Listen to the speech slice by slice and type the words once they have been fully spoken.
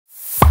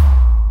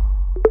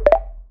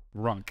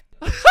Runk.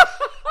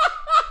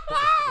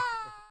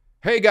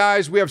 Hey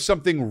guys, we have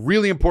something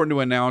really important to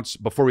announce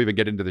before we even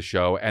get into the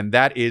show, and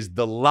that is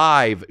the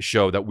live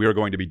show that we're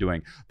going to be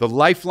doing. The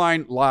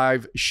Lifeline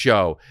live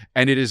show,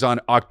 and it is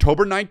on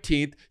October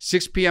 19th,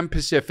 6 p.m.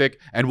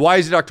 Pacific. And why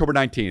is it October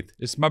 19th?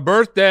 It's my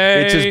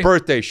birthday. It's his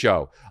birthday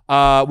show.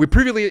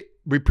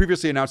 We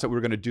previously announced that we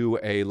were going to do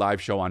a live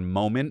show on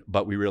Moment,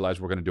 but we realized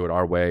we're going to do it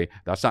our way.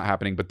 That's not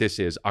happening, but this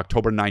is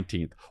October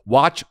 19th.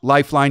 Watch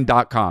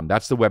lifeline.com.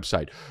 That's the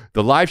website.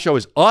 The live show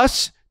is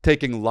us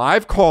taking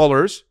live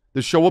callers.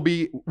 The show will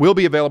be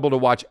available to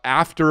watch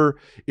after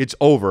it's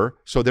over,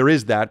 so there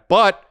is that.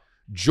 But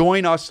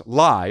join us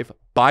live,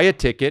 buy a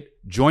ticket,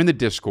 join the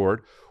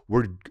Discord.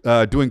 We're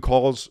doing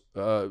calls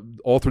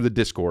all through the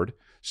Discord,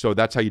 so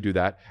that's how you do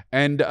that.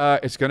 And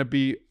it's going to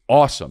be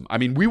awesome. I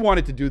mean, we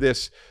wanted to do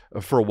this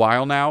for a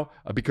while now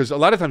because a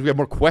lot of times we have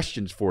more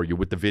questions for you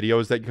with the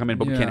videos that come in,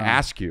 but we can't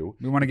ask you.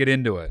 We want to get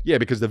into it. Yeah,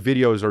 because the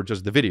videos are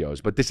just the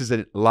videos, but this is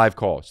a live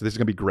call, so this is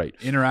going to be great.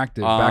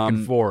 Interactive, back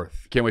and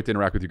forth. Can't wait to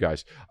interact with you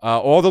guys.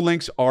 All the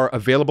links are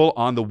available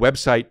on the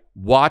website,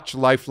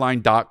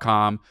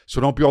 watchlifeline.com,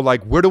 so don't be all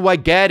like, where do I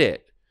get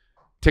it?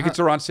 Tickets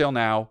are on sale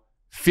now,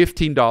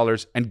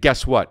 $15, and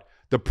guess what?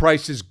 The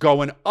price is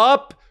going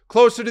up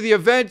closer to the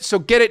event, so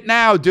get it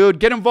now, dude.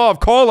 Get involved.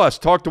 Call us.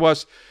 Talk to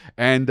us,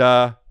 and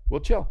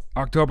we'll chill.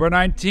 October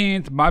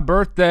 19th, my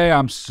birthday.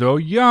 I'm so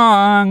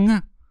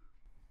young.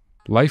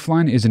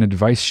 Lifeline is an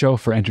advice show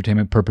for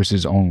entertainment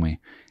purposes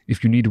only.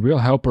 If you need real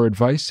help or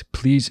advice,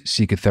 please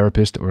seek a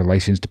therapist or a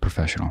licensed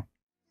professional.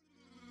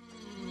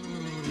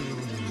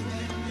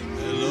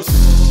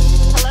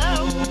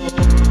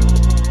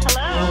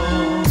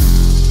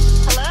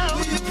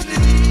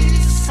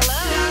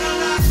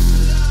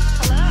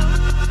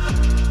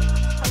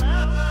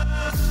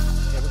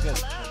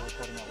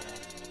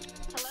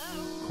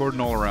 Cordon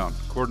all around.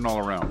 Cordon all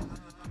around.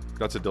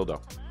 That's a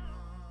dildo.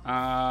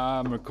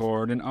 I'm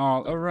recording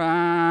all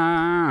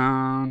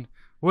around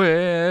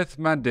with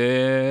my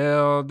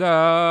dildo.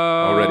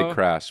 Already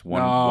crass.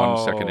 One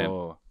second in.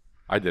 No.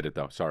 I did it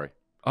though. Sorry.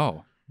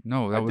 Oh,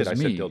 no, that was I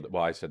me. said dildo.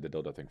 Well, I said the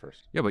dildo thing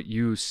first. Yeah, but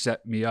you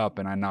set me up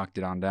and I knocked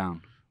it on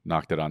down.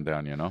 Knocked it on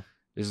down, you know?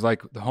 It's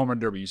like the home run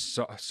derby. You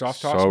soft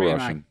toss So me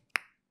Russian.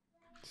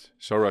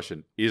 So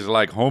Russian. He's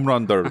like home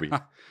run derby.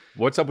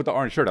 What's up with the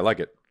orange shirt? I like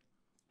it.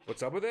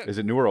 What's up with it? Is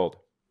it new or old?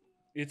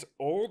 It's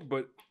old,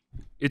 but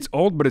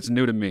it's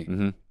new to me.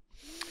 Mm-hmm.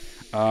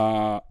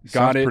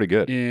 Got it pretty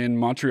good. in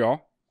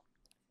Montreal.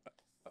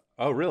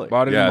 Oh, really?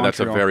 Bought it in yeah, that's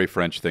a Montreal. very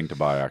French thing to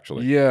buy,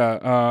 actually.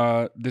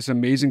 Yeah, this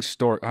amazing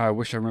store. I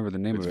wish I remember the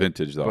name of it. It's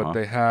vintage, though, But huh?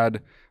 they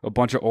had a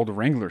bunch of old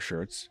Wrangler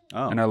shirts.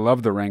 Oh. And I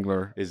love the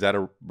Wrangler. Is that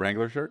a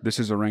Wrangler shirt? This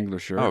is a Wrangler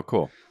shirt. Oh,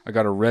 cool. I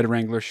got a red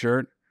Wrangler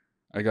shirt.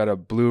 I got a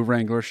blue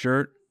Wrangler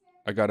shirt.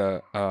 I got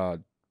a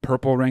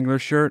purple Wrangler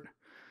shirt.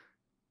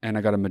 And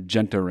I got a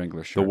magenta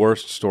Wrangler shirt. The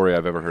worst story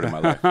I've ever heard in my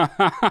life.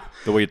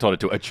 The way you told it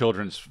to a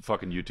children's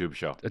fucking YouTube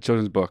show. A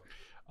children's book.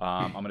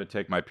 I'm going to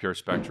take my Pure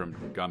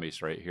Spectrum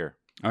gummies right here.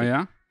 Oh,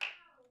 yeah?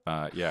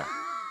 Yeah.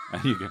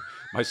 And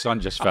my son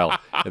just fell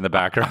in the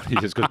background. He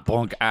just goes,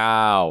 bonk,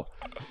 ow.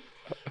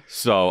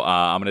 So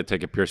I'm going to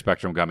take a Pure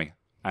Spectrum gummy.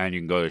 And you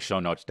can go to the show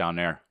notes down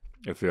there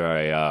if you're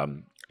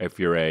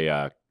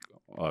a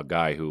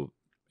guy who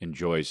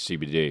enjoys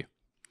CBD.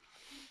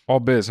 All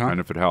biz, huh? And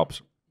if it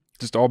helps.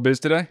 Just all biz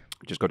today?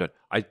 Just go to,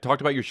 I talked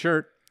about your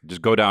shirt.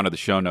 Just go down to the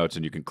show notes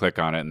and you can click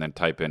on it and then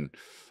type in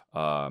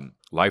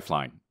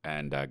Lifeline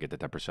and get the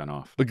 10%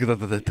 off. Look at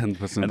the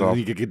 10% And off. then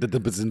you can get the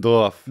 10%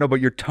 off. No, but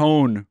your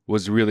tone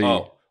was really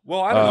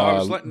Well, I don't know. I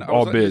was letting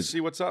you biz.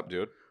 see what's up,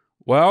 dude.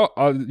 Well,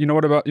 you know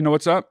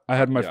what's up? I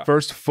had my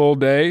first full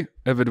day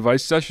of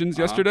advice sessions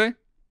yesterday.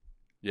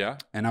 Yeah.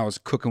 And I was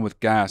cooking with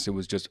gas. It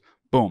was just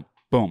boom,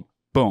 boom,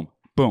 boom,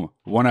 boom,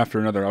 one after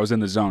another. I was in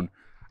the zone.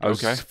 I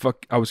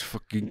was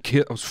fucking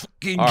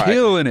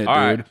killing it, dude.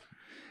 Right.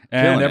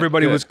 And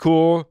everybody was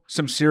cool.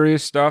 Some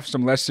serious stuff,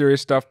 some less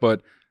serious stuff,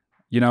 but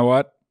you know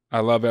what? I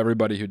love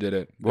everybody who did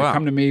it. They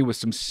come to me with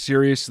some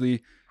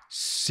seriously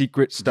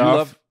secret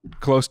stuff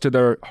close to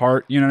their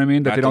heart, you know what I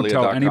mean? That they don't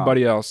tell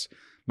anybody else.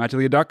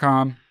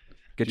 Mattalia.com.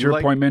 Get your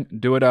appointment,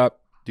 do it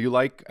up. Do you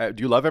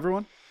love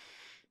everyone?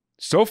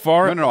 So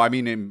far, No. I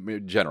mean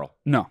in general.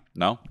 no.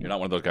 No, you're not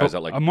one of those guys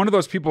that like. I'm one of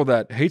those people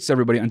that hates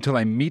everybody until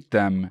I meet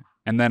them,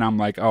 and then I'm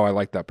like, oh, I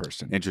like that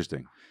person.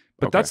 Interesting.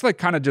 But that's like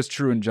kind of just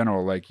true in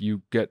general. Like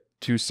you get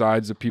two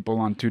sides of people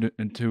on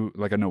into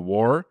like in a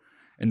war,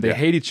 and they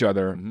hate each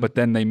other, but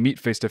then they meet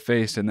face to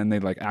face, and then they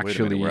like actually. Wait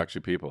a minute, we're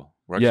actually people.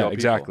 We're actually all people.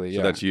 Exactly. So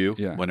Yeah, that's you.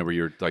 Yeah. Whenever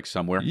you're like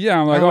somewhere.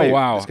 Yeah, I'm like, wait,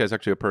 wow, this guy's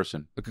actually a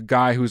person. like a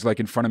guy who's like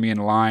in front of me in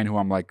line, who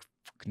I'm like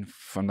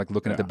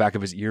looking at the back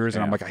of his ears,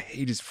 and I'm like, I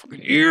hate his fucking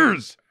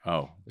ears.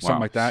 Oh,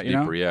 Something like that, you know?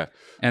 Sneaper, yeah.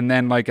 And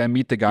then like I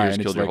meet the guy, Ears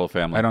and it's killed your like whole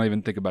family. I don't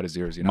even think about his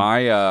ears. You know,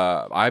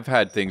 I've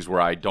had things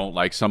where I don't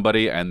like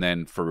somebody, and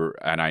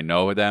I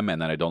know them,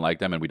 and then I don't like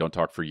them, and we don't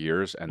talk for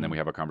years, and then we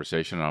have a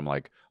conversation, and I'm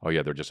like, oh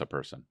yeah, they're just a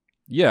person.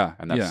 Yeah,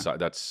 And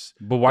that's.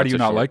 But why do that's you a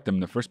not short- like them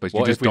in the first place?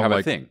 Well, You just if we don't have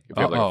like a thing, if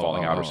we have like a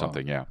falling out or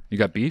something, yeah. You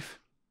got beef?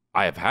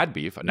 I have had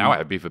beef. Now I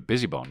have beef with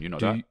Busy Bone. You know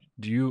that?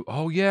 Do you?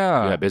 Oh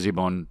yeah. Yeah, Busy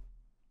Bone.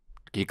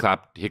 He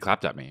clapped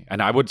at me,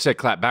 and I would say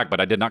clap back,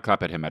 but I did not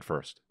clap at him at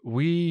first.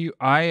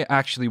 I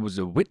actually was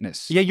a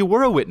witness. Yeah, you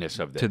were a witness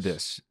of this. To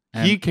this.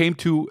 He came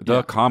to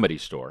the Comedy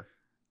Store.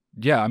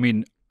 Yeah, I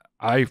mean,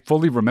 I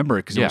fully remember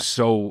it because it was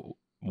so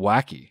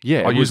wacky.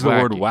 Yeah, I'll use the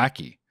word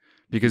wacky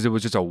because it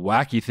was just a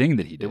wacky thing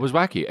that he did. It was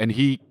wacky, and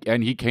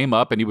he came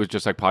up and he was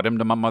just like, "Pardon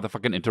my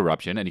motherfucking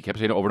interruption," and he kept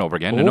saying it over and over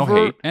again, and no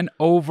hate, and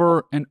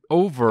over and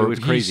over. It was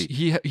crazy.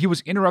 He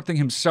was interrupting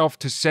himself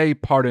to say,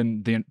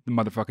 "Pardon the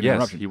motherfucking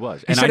interruption." Yes, he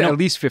was. He said it at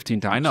least 15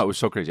 times. I know, it was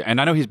so crazy,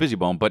 and I know he's Busy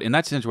Bone, but in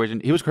that situation,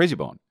 he was Crazy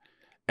Bone.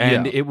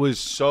 And it was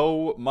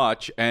so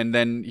much, and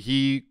then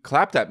he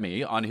clapped at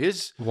me on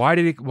his. Why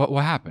did he?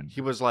 What happened? He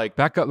was like,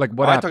 back up. Like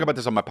what? I talk about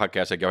this on my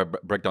podcast. I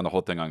break down the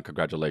whole thing on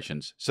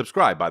congratulations.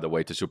 Subscribe, by the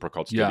way, to Super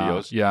Cult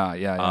Studios.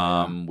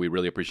 Yeah. We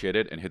really appreciate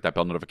it, and hit that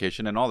bell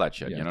notification and all that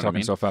shit. Yeah, you know talking what I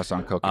mean? so fast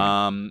on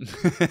cocaine.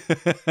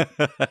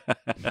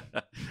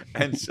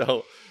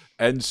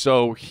 And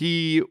so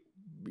he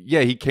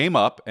came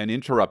up and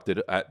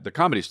interrupted at the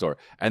Comedy Store.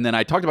 And then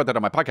I talked about that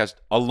on my podcast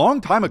a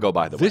long time ago,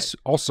 by the way.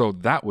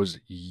 That was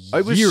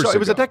years ago. It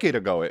was a decade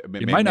ago.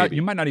 You might not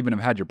even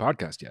have had your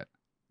podcast yet.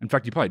 In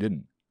fact, you probably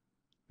didn't.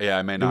 Yeah,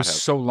 I may not have. It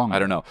was so long ago. I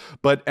don't know.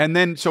 But, and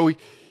then, so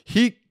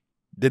he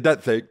did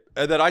that thing.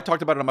 And then I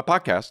talked about it on my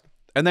podcast.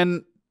 And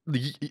then,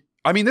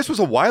 I mean, this was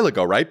a while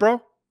ago, right,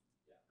 bro?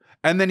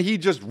 And then he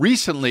just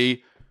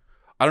recently,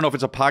 I don't know if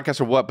it's a podcast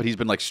or what, but he's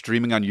been like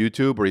streaming on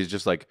YouTube where he's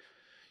just like,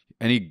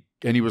 and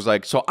he was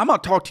like, so I'm going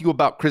to talk to you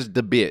about Chris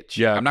the Bitch.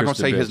 Yeah, I'm not going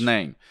to say his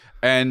name.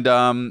 And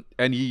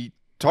he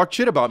talked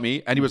shit about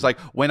me. And he was like,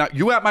 when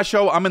you at my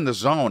show, I'm in the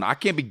zone. I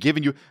can't be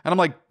giving you. And I'm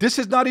like, this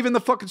is not even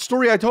the fucking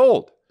story I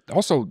told.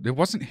 Also, it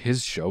wasn't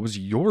his show. It was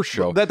your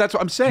show. That's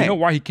what I'm saying. You know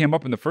why he came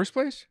up in the first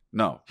place?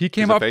 No. He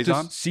came up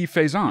to see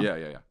Faison.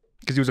 Yeah.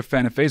 Because he was a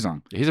fan of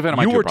Faison. He's a fan of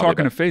mine too. You were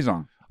probably, talking to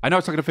Faison. I know I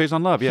was talking to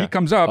Faison Love, yeah. He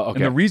comes up,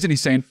 and the reason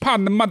he's saying,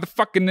 pardon the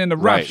motherfucking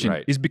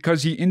interruption, is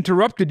because he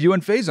interrupted you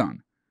and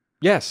Faison.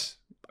 Yes.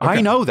 Okay.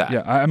 I know that.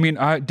 Yeah, I mean,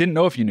 I didn't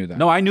know if you knew that.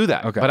 No, I knew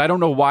that. Okay. But I don't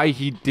know why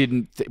he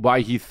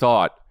why he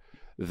thought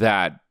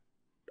that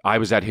I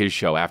was at his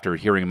show after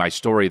hearing my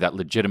story that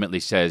legitimately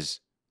says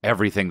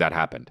everything that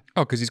happened.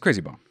 Oh, because he's Crazy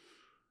Bone.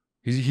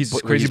 He's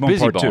Crazy Bone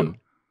Part 2.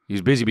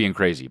 He's busy being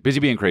crazy. Busy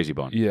being Crazy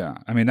Bone. Yeah.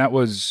 I mean, that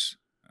was...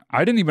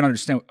 I didn't even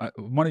understand.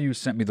 One of you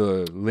sent me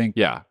the link.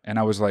 Yeah. And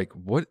I was like,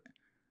 what?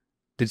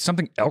 Did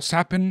something else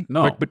happen?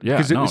 No.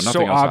 Because it was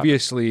so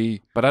obviously...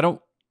 Happened. But I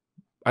don't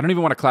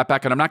even want to clap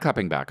back, and I'm not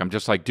clapping back. I'm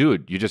just like,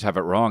 dude, you just have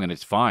it wrong, and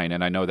it's fine.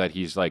 And I know that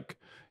he's like,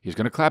 he's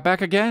going to clap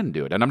back again,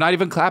 dude. And I'm not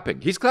even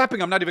clapping. He's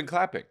clapping. I'm not even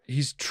clapping.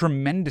 He's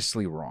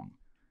tremendously wrong.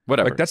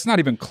 Whatever. Like, that's not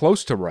even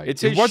close to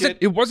right.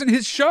 It wasn't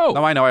his show.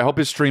 No, I know. I hope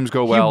his streams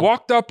go well. He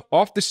walked up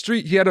off the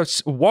street. He had a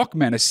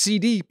Walkman, a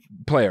CD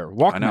player,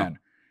 Walkman,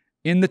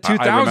 in the 2000s.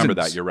 I remember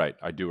that. You're right.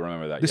 I do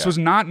remember that. This was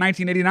not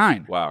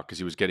 1989. Wow, because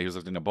he was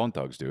listening to Bone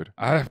Thugs, dude.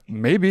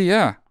 Maybe,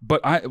 yeah.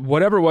 But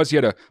whatever it was, he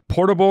had a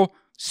portable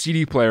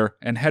CD player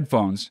and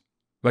headphones,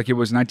 like it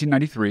was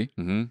 1993.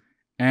 Mm-hmm.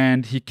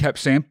 And he kept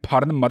saying,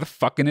 pardon the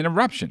motherfucking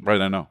interruption.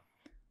 Right, I know.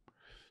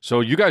 So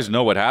you guys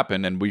know what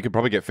happened, and we could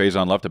probably get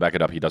Faison Love to back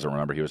it up. He doesn't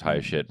remember. He was high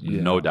as shit,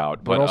 no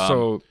doubt. But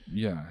also,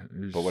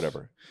 but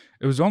whatever.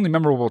 It was only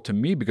memorable to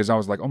me because I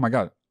was like, oh my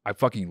God, I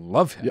fucking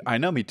love him. Yeah, I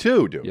know, me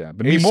too, dude. Yeah,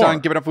 but me more.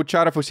 Give it up for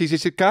Chara for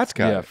CC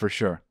Katska. Yeah, for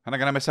sure. I'm not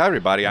going to miss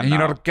everybody. You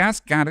know, the gas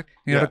got it.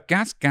 You know, the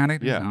gas got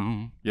it. Yeah.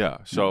 No. Yeah.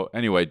 So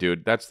anyway,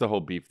 dude, that's the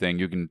whole beef thing.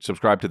 You can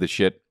subscribe to the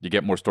shit. You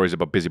get more stories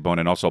about Busy Bone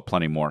and also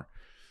plenty more.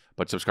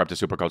 But subscribe to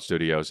Super Cult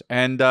Studios.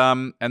 And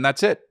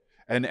that's it.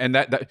 And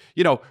that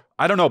you know,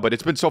 I don't know, but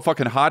it's been so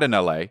fucking hot in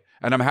LA,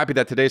 and I'm happy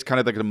that today's kind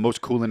of like the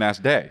most cooling ass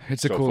day.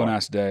 It's a cooling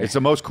ass day. It's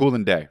the most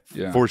cooling day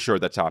for sure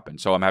that's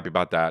happened. So I'm happy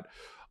about that.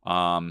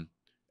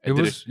 It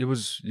was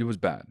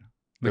bad.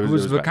 Like, it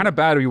was kind of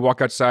bad when you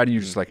walk outside and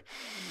you're just like,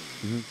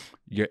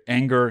 your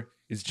anger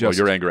is just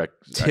you're angry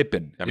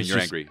tipping. I mean, you're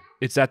angry.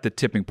 It's at the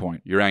tipping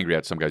point. You're angry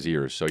at some guy's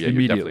ears. So yeah,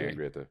 you're definitely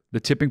angry at the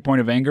tipping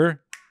point of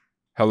anger.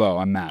 Hello,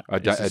 I'm Matt. A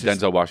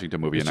Denzel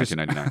Washington movie in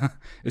 1999.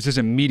 It's just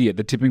immediate.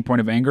 The tipping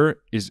point of anger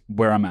is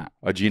where I'm at.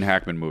 A Gene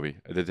Hackman movie.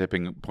 The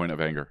tipping point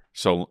of anger.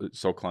 So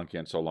clunky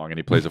and so long, and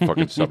he plays a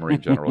fucking submarine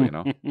general. You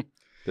know,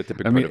 the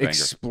tipping point of anger.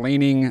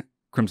 Explaining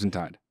Crimson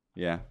Tide.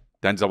 Yeah,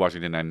 Denzel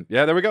Washington. And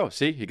yeah, there we go.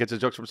 See, he gets his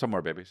jokes from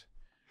somewhere, babies.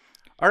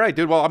 All right,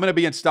 dude. Well, I'm going to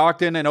be in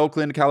Stockton and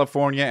Oakland,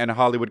 California, and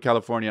Hollywood,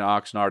 California, and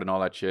Oxnard, and all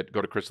that shit.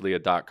 Go to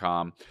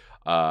chrisleah.com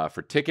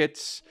for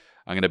tickets.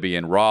 I'm going to be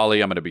in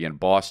Raleigh. I'm going to be in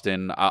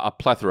Boston, a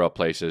plethora of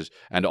places,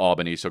 and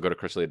Albany. So go to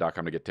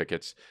chrisleah.com to get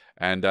tickets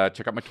and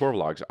check out my tour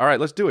vlogs. All right,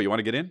 let's do it. You want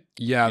to get in?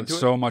 Yeah,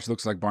 so much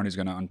looks like Barney's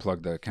going to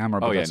unplug the camera,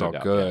 but that's all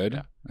good.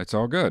 Yeah. It's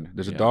all good.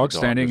 There's a dog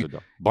standing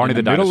Barney in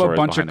the middle of a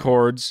bunch of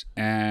cords,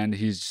 and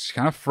he's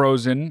kind of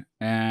frozen,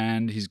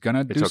 and he's going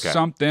to do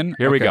something.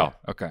 Here we go.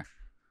 Okay.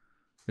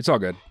 It's all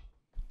good.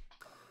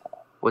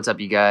 What's up,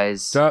 you guys?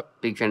 What's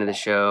up? Big fan of the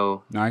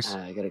show. Nice.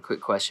 I got a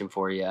quick question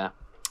for you.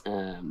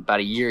 about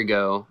a year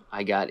ago,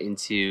 I got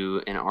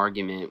into an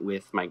argument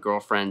with my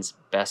girlfriend's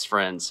best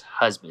friend's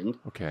husband.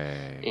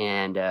 Okay.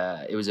 And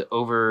it was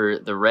over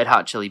the Red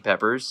Hot Chili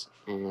Peppers.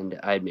 And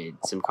I had made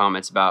some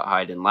comments about how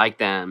I didn't like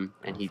them.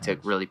 And he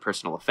took really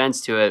personal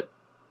offense to it.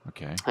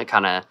 Okay. I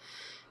kind of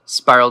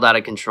spiraled out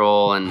of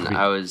control, and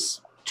I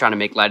was trying to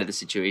make light of the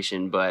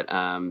situation. But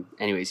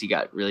anyways, he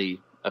got really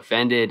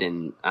offended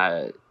and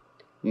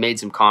made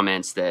some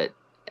comments that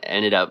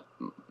ended up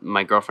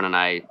my girlfriend and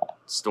I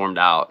stormed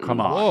out. Come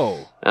on.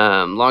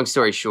 Whoa. Long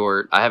story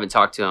short, I haven't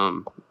talked to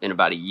him in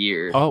about a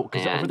year. Oh,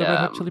 because over the Red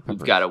Hot Chili Peppers.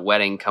 We've got a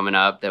wedding coming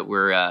up that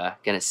we're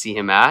going to see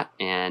him at,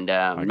 and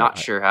I'm not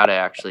sure how to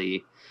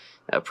actually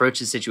approach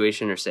the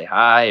situation or say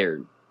hi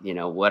or, you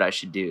know, what I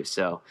should do.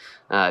 So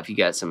if you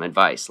got some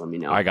advice, let me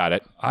know. I got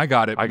it. I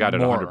got it. I got it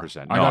more.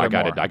 100%. No, I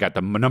got it. I got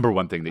the number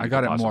one thing that you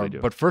could possibly do.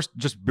 But first,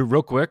 just be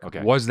real quick.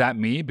 Was that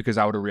me? Because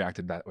I would have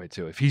reacted that way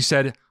too. If he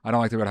said, I don't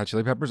like the Red Hot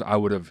Chili Peppers, I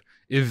would have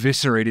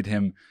eviscerated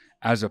him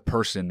as a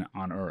person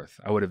on earth.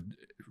 I would have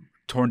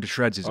torn to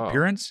shreds his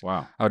appearance.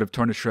 Wow. I would have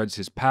torn to shreds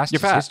his past,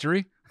 his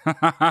history.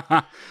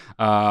 But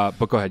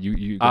go ahead.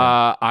 You go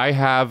ahead. I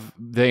have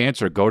the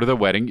answer. Go to the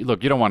wedding.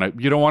 Look, you don't want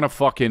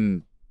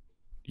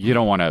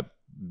to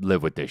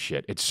live with this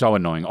shit. It's so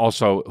annoying.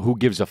 Also, who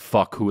gives a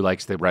fuck who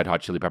likes the Red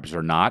Hot Chili Peppers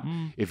or not?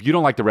 If you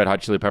don't like the Red Hot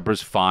Chili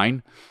Peppers,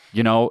 fine.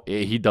 You know,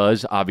 he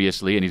does,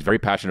 obviously, and he's very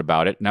passionate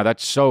about it. Now,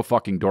 that's so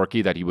fucking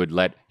dorky that he would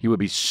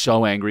be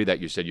so angry that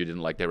you said you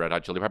didn't like the Red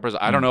Hot Chili Peppers.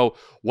 I don't know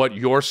what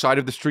your side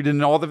of the street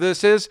in all of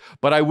this is,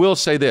 but I will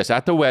say this.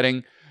 At the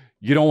wedding,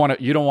 you don't want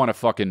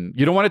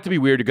it to be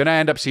weird. You're going to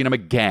end up seeing him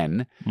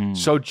again.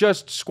 So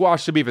just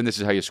squash the beef, and this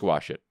is how you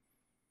squash it.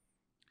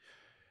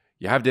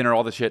 You have dinner,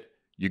 all the shit.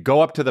 You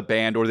go up to the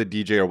band or the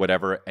DJ or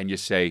whatever, and you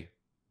say,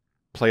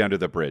 play Under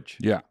the Bridge.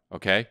 Yeah.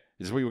 Okay?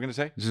 Is this what you were going to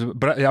say?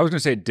 But I was going to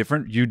say it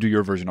different. You do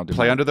your version. I'll do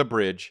Play mine. Under the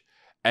Bridge.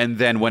 And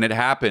then when it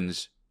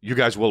happens, you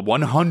guys will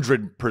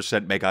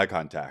 100% make eye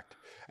contact.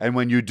 And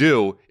when you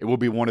do, it will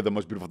be one of the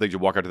most beautiful things. You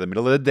walk out to the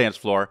middle of the dance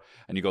floor,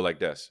 and you go like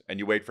this, and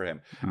you wait for him.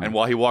 And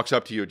while he walks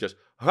up to you, just,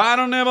 I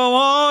don't ever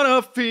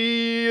want to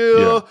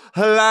feel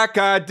like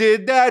I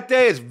did that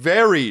day. It's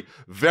very,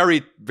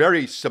 very,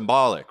 very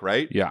symbolic,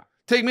 right? Yeah.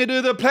 Take me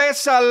to the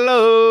place I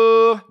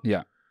love.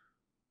 Yeah.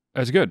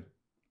 That's good.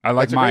 I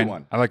like mine.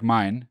 One. I like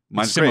mine.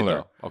 Mine's similar.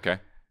 Great, though. Okay.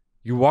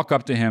 You walk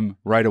up to him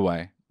right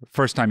away.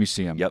 First time you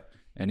see him. Yep.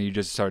 And you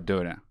just start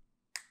doing it.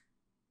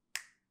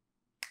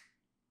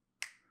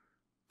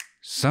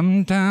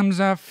 Sometimes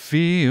I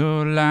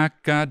feel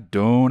like I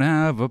don't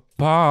have a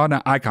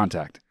partner. Eye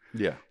contact.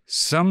 Yeah.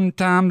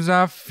 Sometimes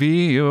I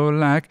feel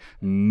like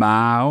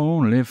my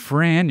only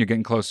friend. You're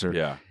getting closer.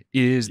 Yeah.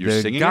 Is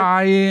the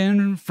guy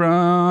in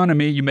front of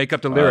me. You make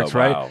up the lyrics,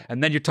 right?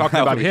 And then you're talking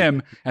about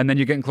him, and then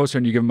you're getting closer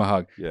and you give him a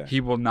hug. Yeah.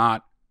 He will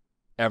not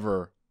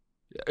ever,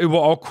 it will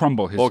all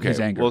crumble, his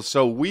anger. Well,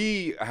 so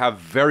we have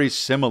very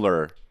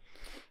similar,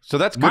 so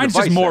that's good Mine's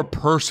advice, just more then.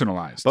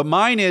 Personalized. But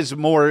mine is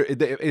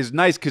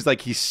nice because like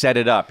he set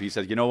it up. He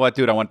says, you know what,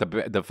 dude, I want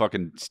the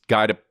fucking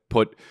guy to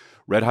put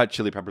Red Hot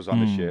Chili Peppers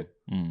on the shit.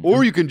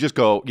 Or you can just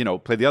go, you know,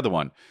 play the other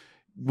one.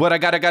 What I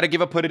gotta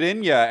give up, put it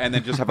in, yeah, and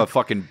then just have a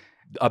fucking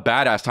a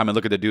badass time and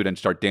look at the dude and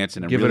start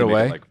dancing and give really it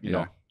away, make it like, you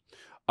know.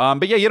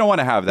 But yeah, you don't want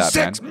to have that,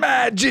 sex man.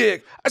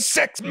 magic, a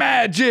sex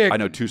magic. I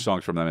know 2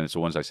 songs from them, and it's the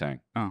ones I sang.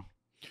 Oh,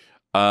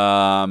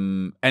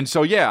 and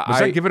so yeah, was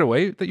that give it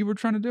away that you were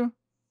trying to do?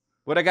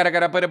 What I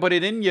gotta put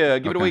it in you,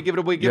 give it away, give it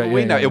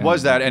away. Now it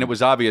was that, and it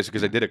was obvious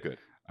because I did it good.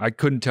 I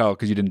couldn't tell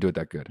because you didn't do it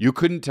that good. You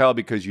couldn't tell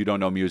because you don't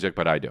know music,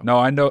 but I do. No,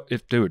 I know.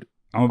 Dude,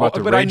 I'm about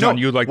to rage on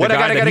you like the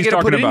guy that he's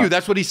talking put it about. in you.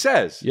 That's what he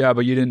says. Yeah,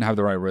 but you didn't have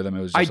the right rhythm.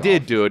 It was. Just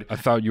did, off. Dude. I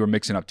thought you were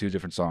mixing up 2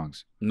 different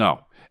songs.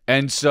 No,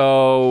 and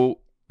so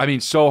I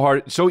mean, so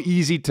hard, so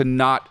easy to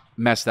not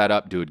mess that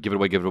up, dude. Give it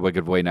away, give it away,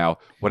 give it away. Now,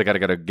 what I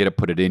gotta get it,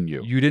 put it in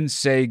you. You didn't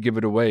say give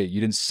it away.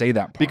 You didn't say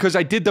that part because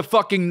I did the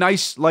fucking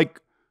nice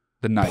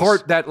the nice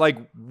part that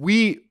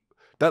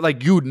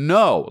you'd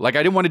know. Like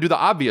I didn't want to do the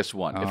obvious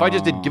one. If I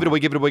just did give it away,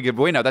 give it away, give it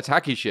away. Now that's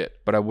hacky shit.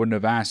 But I wouldn't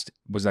have asked.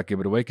 Was that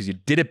give it away? Because you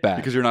did it bad.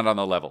 Because you're not on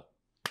the level.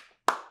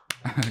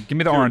 Give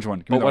me the orange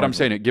one. But what I'm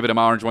saying, give it an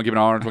orange one, give it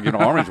an orange one, give it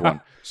an orange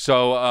one.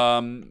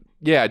 So,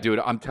 yeah, dude,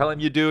 I'm telling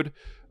you, dude,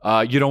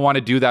 you don't want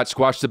to do that.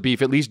 Squash the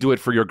beef. At least do it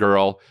for your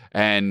girl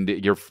and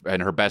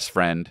her best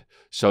friend.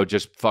 So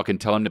just fucking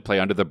tell him to play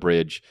Under the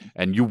Bridge,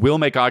 and you will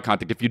make eye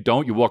contact. If you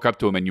don't, you walk up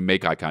to him and you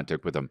make eye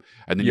contact with him,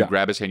 and then you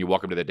grab his hand, you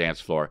walk him to the dance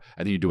floor,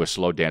 and then you do a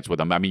slow dance with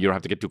him. I mean, you don't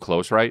have to get too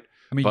close, right?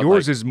 I mean,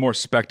 yours is more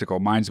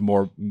spectacle. Mine's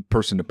more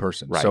person to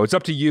person. Right. So it's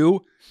up to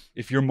you.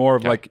 If you're more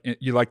of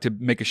you like to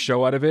make a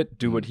show out of it,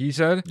 do what he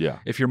said. Yeah.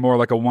 If you're more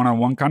like a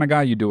one-on-one kind of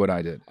guy, you do what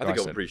I did. I think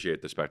I'll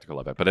appreciate the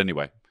spectacle of it. But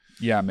anyway.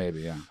 Yeah,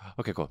 maybe, yeah.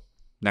 Okay, cool.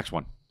 Next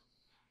one.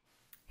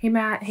 Hey,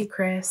 Matt. Hey,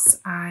 Chris.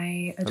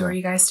 I adore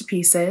you guys to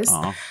pieces.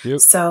 Aww.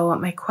 So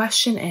my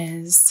question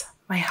is,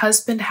 my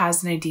husband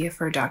has an idea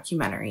for a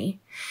documentary,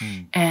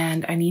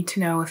 and I need to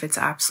know if it's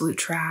absolute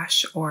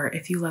trash or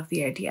if you love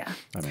the idea.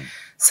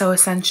 So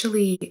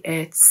essentially,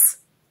 it's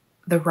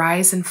the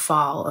rise and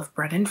fall of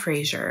Brendan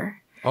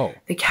Fraser Oh.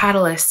 The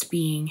catalyst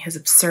being his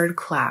absurd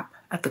clap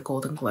at the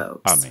Golden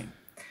Globes. I mean,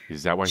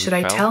 is that why he Should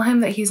fell? I tell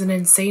him that he's an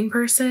insane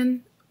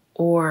person,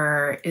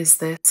 or is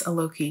this a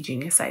low-key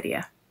genius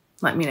idea?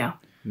 Let me know.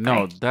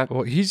 No, Bye.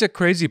 Well, he's a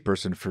crazy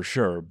person for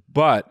sure.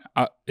 But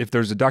if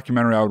there's a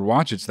documentary I would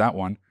watch, it's that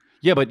one.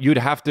 Yeah, but you'd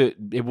have to.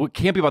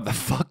 Can't be about the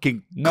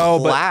fucking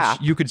clap.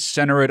 But you could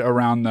center it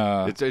around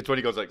the. It's when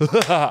he goes like.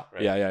 Right.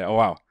 Yeah. Oh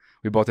wow,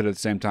 we both did it at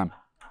the same time.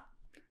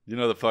 You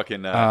know the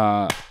fucking.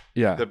 Yeah.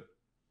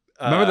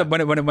 Remember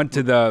when it went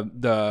to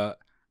the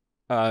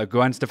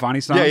Gwen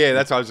Stefani song? Yeah.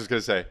 That's what I was just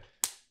gonna say.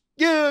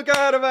 You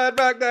gotta find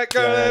back that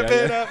girl.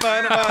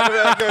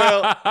 That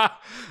girl.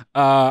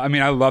 I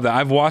mean, I love that.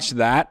 I've watched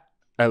that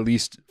at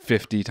least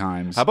 50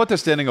 times. How about the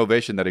standing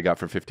ovation that he got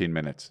for 15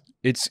 minutes?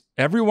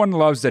 Everyone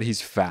loves that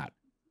he's fat.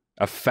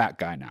 A fat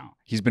guy now.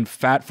 He's been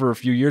fat for a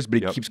few years,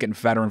 but he keeps getting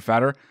fatter and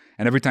fatter.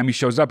 And every time he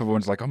shows up,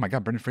 everyone's like, "Oh my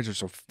God, Brendan Fraser's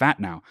so fat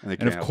now."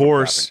 And of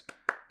course,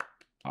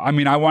 I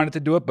mean, I wanted to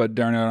do it, but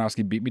Darren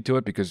Aronofsky beat me to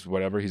it because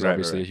whatever. He's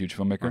obviously a huge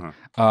filmmaker.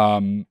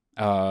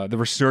 The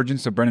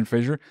resurgence of Brendan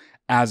Fraser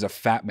as a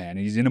fat man.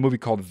 He's in a movie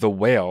called The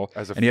Whale,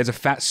 and he has a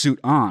fat suit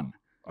on.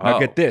 Now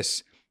get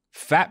this: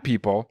 fat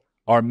people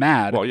are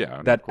mad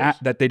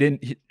that they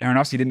didn't.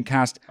 Aronofsky didn't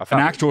cast an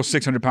actual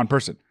 600-pound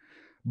person,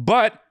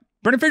 but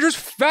Brendan Fraser's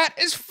fat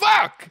as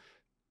fuck.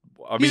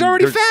 I mean, he's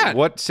already fat.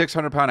 What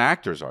 600-pound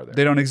actors are there?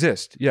 They don't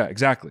exist. Yeah,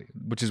 exactly.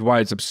 Which is why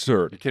it's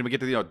absurd. Can we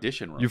get to the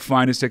audition room? You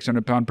find a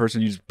 600-pound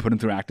person, you just put him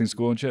through acting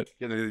school and shit.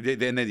 Yeah,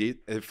 then they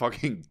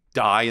fucking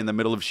die in the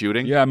middle of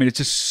shooting. Yeah, I mean, it's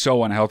just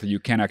so unhealthy. You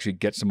can't actually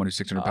get someone who's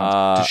 600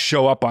 pounds to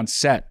show up on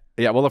set.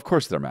 Yeah, well, of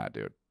course they're mad,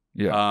 dude.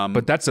 Yeah,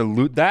 but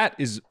that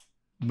is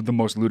the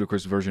most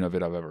ludicrous version of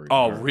it I've ever.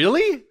 Oh,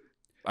 really?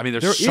 I mean,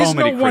 there is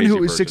no one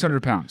who is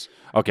 600 pounds.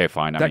 Okay,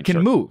 fine. That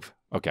can move.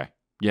 Okay.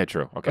 Yeah,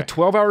 true. Okay. A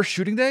 12-hour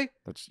shooting day?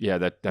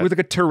 That with like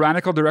a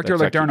tyrannical director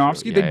like Darren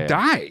Aronofsky, they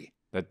die.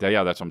 That's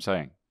what I'm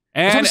saying.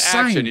 And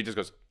action, he just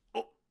goes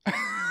with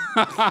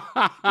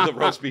a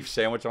roast beef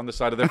sandwich on the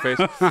side of their face.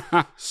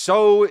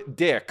 So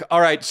dick. All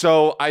right,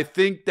 so I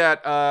think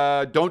that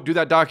don't do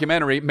that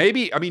documentary.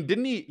 Maybe, I mean,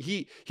 didn't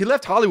he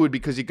left Hollywood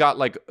because he got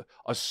like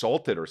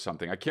assaulted or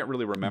something. I can't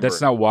really remember.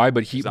 That's not why,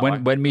 but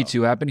when Me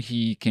Too happened,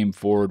 he came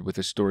forward with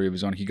a story of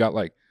his own. He got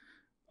like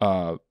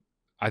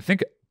I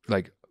think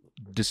like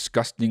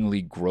disgustingly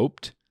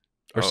groped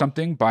or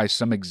something by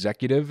some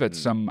executive at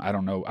some, I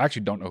don't know. I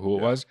actually don't know who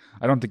it was.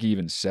 I don't think he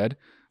even said,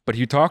 but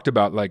he talked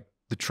about like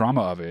the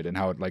trauma of it and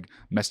how it like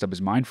messed up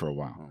his mind for a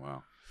while. Oh,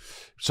 wow.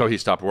 So he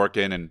stopped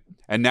working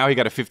and now he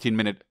got a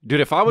 15-minute.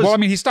 Dude, if I was... Well, I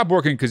mean, he stopped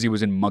working because he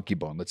was in Monkey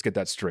Bone. Let's get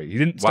that straight. He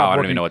didn't stop working. I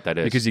don't even know what that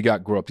is. Because he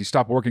got groped. He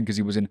stopped working because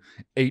he was in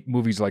 8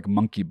 movies like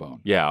Monkey Bone.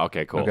 Yeah,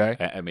 okay, cool. Okay?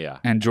 Yeah.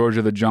 And George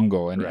of the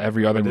Jungle and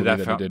every other movie that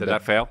he did. Did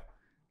that fail?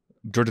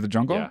 George of the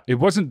Jungle? Yeah. It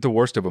wasn't the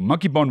worst of them.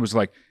 Monkey Bone was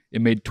like,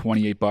 it made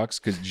 $28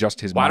 because just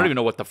his mom. I don't even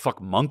know what the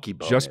fuck Monkey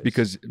Bone Just is.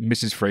 because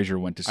Mrs. Fraser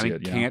went to see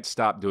it. He can't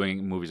stop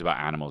doing movies about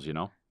animals, you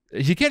know?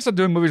 He can't stop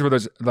doing movies where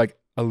there's like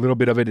a little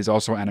bit of it is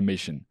also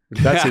animation.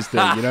 That's his thing,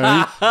 you know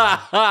what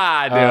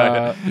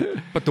I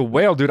mean? But The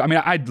Whale, dude, I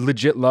mean, I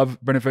legit love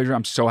Brendan Fraser.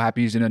 I'm so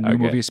happy he's in a new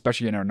movie,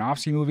 especially an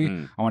Aronofsky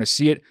movie. I want to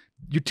see it.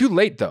 You're too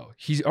late, though.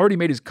 He's already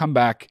made his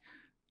comeback.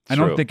 I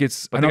don't think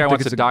it's... But the guy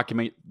wants to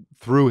document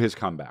through his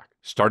comeback,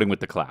 starting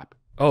with the clap.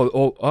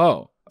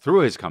 Oh.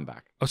 Through his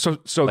comeback. Oh, so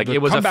like it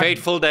was a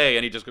fateful day,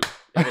 and he just goes,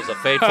 it was a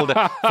fateful day,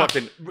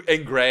 fucking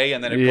in gray,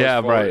 and then it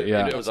goes forward.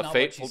 Yeah. It was a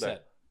fateful day.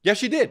 Yeah,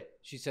 she did.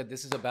 She said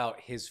this is about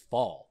his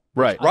fall.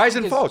 Right. Rise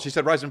and fall. She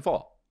said rise and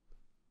fall.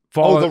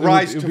 The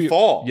rise to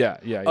fall. Yeah.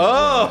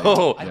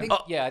 I think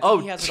he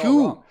has it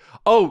all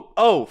wrong.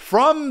 Oh,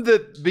 from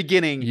the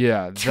beginning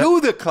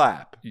to the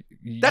clap.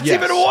 That's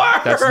even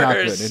worse. That's not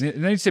good. It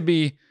needs to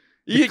be,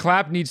 the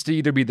clap needs to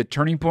either be the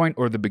turning point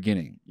or the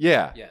beginning.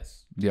 Yeah.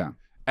 Yes. Yeah.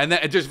 And then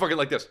it just fucking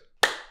like this.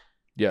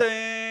 Yeah.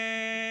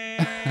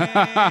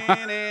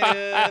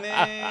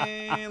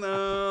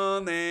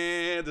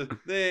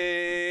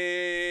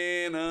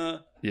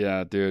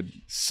 Yeah, dude.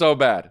 So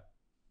bad.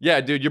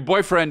 Yeah, dude. Your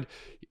boyfriend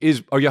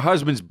or your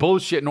husband's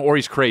bullshitting or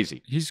he's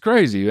crazy. He's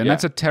crazy. And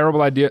that's a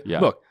terrible idea.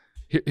 Yeah. Look,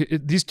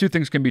 these two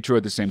things can be true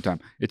at the same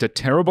time. It's a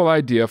terrible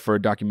idea for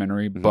a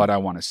documentary, but I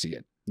want to see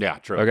it. Yeah,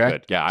 true. Okay.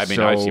 Good. Yeah, I mean,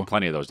 I've seen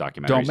plenty of those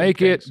documentaries. Don't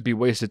make it. Be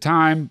waste of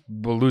time.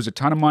 We'll lose a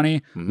ton of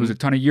money. Lose a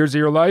ton of years of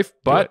your life.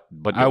 But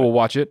I will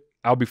watch it.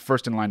 I'll be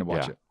first in line to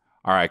watch it.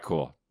 All right,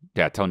 cool.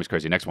 Yeah, tell him he's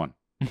crazy. Next one.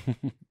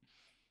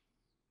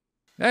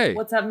 Hey.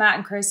 What's up, Matt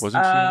and Chris?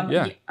 Wasn't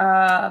she?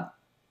 Yeah.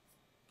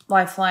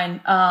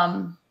 Lifeline.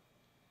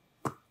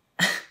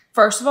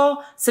 First of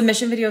all,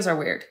 submission videos are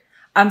weird.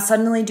 I'm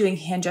suddenly doing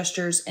hand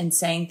gestures and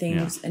saying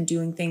things and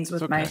doing things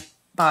with my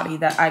body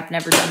that I've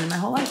never done in my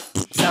whole life.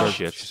 So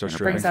it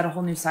brings out a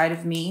whole new side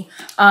of me.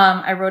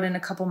 I wrote in a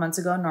couple months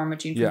ago, Norma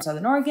Jean from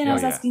Southern Oregon. I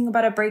was asking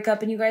about a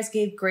breakup and you guys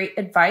gave great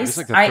advice.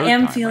 Like I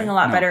am feeling a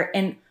lot better.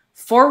 And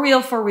for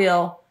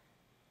real,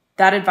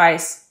 that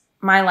advice,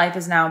 my life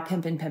is now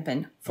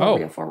pimpin'.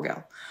 For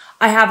real.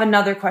 I have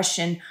another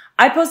question.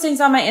 I post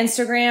things on my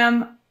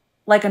Instagram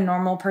like a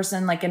normal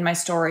person, like in my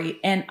story.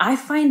 And I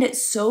find it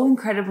so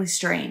incredibly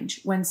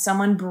strange when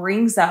someone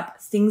brings up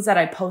things that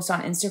I post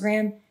on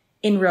Instagram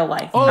in real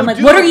life. I'm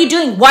like, what are you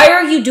doing? Why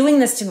are you doing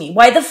this to me?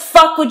 Why the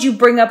fuck would you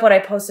bring up what I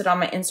posted on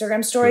my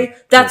Instagram story? Good,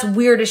 That's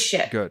weird as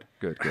shit. Good.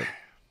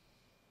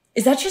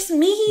 Is that just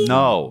me?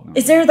 No.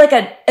 Is there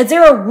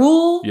a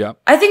rule? Yeah.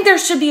 I think there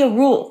should be a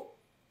rule.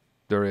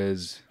 There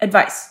is.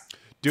 Advice.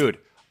 Dude,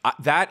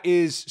 that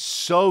is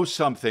so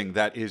something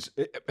that is,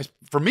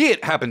 for me,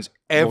 it happens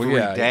every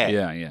day.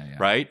 Yeah.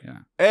 Right? Yeah.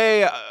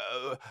 Hey,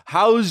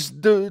 how's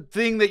the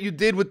thing that you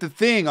did with the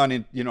thing on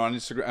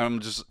Instagram? I'm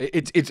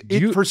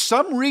just, for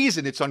some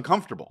reason, it's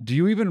uncomfortable. Do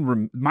you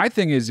even, my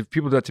thing is, if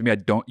people do that to me, I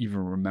don't even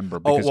remember.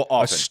 Because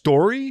often. A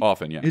story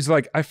is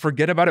like, I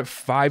forget about it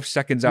 5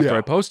 seconds after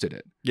I posted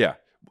it. Yeah.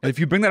 And if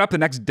you bring that up the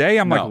next day,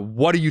 I'm like,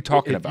 what are you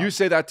talking about? If you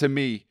say that to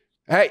me,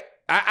 hey,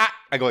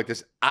 I go like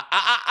this,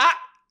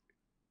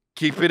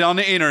 keep it on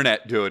the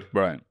internet, dude.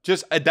 Right.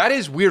 Just that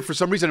is weird for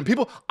some reason.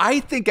 And I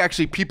think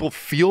actually people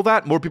feel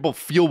that. More people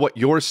feel what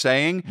you're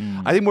saying.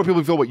 I think more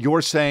people feel what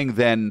you're saying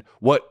than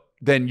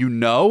you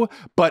know.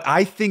 But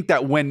I think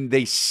that when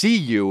they see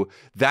you,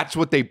 that's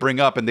what they bring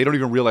up, and they don't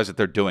even realize that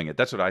they're doing it.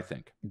 That's what I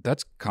think.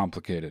 That's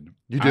complicated.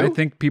 You do? I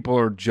think people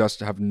are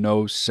just have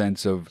no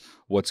sense of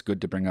what's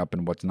good to bring up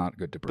and what's not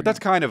good to bring up. But that's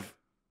kind of,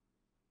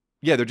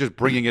 they're just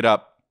bringing it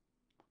up.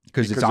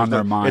 Because it's on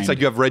their mind. It's like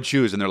you have red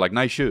shoes and they're like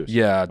nice shoes.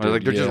 Yeah. Dude,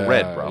 like they're just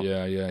red, bro.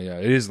 Yeah.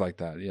 It is like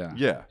that.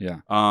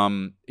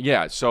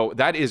 Yeah. So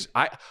that is,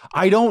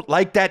 I don't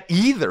like that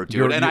either,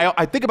 dude.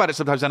 I think about it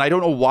sometimes and I don't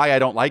know why I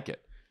don't like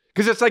it.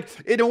 Because it's like,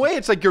 in a way,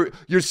 it's like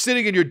you're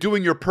sitting and you're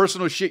doing your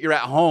personal shit. You're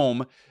at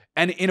home.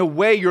 And in a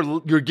way,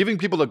 you're giving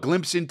people a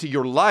glimpse into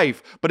your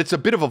life, but it's a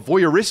bit of a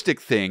voyeuristic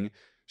thing.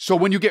 So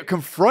when you get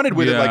confronted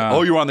with it, like,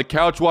 oh, you're on the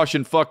couch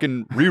watching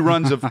fucking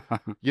reruns of,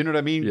 you know what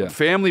I mean? Yeah.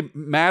 Family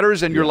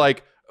Matters. And you're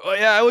like, oh,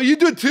 yeah, well, you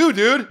do it too,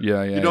 dude.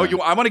 Yeah.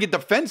 I want to get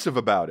defensive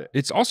about it.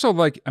 It's also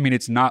like, I mean,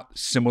 it's not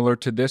similar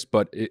to this,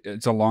 but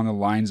it's along the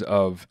lines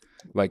of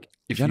like,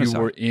 if you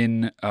were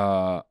in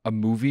a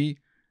movie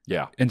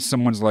and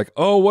someone's like,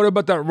 oh, what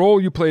about that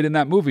role you played in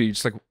that movie?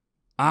 It's like,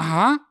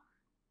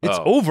 it's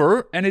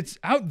over and it's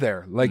out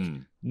there. Like,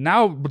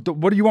 now,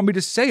 what do you want me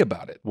to say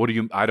about it?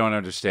 I don't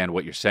understand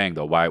what you're saying,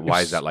 though. Why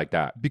is that like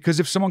that? Because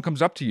if someone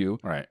comes up to you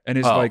and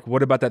is like,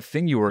 what about that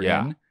thing you were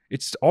in?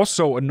 It's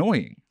also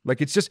annoying.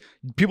 Like, it's just,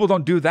 people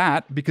don't do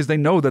that because they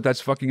know that that's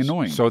fucking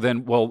annoying. So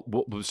then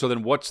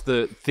what's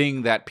the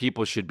thing that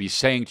people should be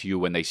saying to you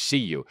when they see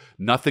you?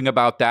 Nothing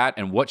about that.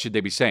 And what should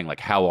they be saying? Like,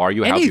 how are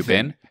you? How have you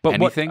been? But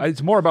anything?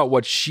 It's more about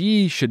what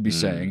she should be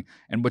saying.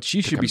 And what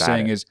she should be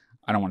saying is,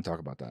 I don't want to talk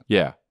about that.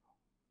 Yeah.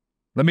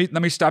 Let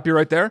me stop you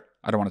right there.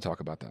 I don't want to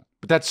talk about that.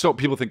 But that's so,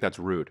 people think that's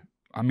rude.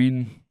 I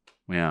mean.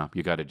 Yeah,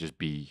 you got to just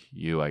be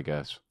you, I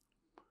guess.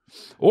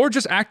 Or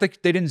just act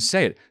like they didn't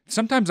say it.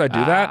 Sometimes I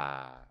do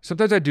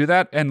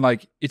that. And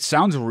like, it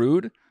sounds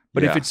rude,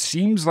 but if it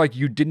seems like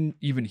you didn't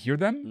even hear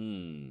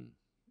them,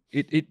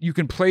 you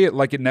can play it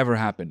like it never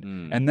happened.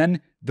 And then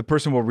the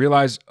person will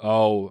realize,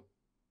 oh,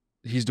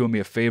 he's doing me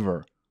a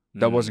favor.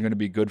 That wasn't going to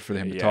be good for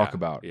him to talk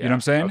about. You know what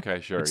I'm saying? Okay,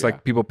 sure. It's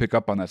like people pick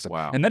up on that stuff.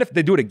 Wow. And then if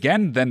they do it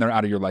again, then they're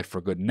out of your life for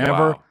good.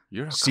 Never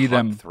see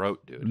them.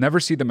 Dude. Never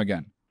see them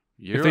again.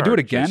 If they do it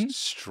again,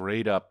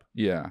 straight up.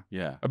 Yeah.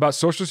 About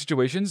social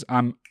situations,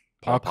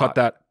 I'll cut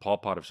that. Pol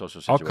Pot of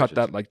social situations. I'll cut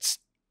that like.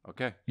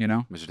 Okay. You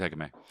know, Mr. Take It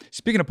May.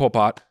 Speaking of Pol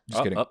Pot,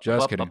 just kidding.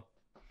 Kidding. All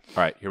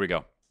right, here we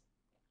go.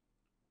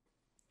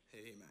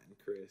 Hey man,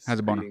 Chris. How's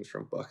it going? Greetings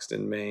from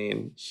Buxton,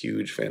 Maine.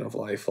 Huge fan of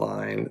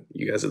Lifeline.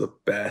 You guys are the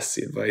best.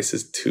 The advice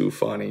is too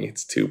funny.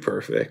 It's too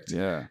perfect.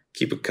 Yeah.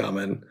 Keep it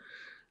coming.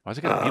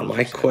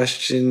 My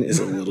question is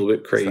a little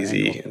bit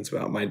crazy. It's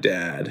about my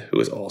dad, who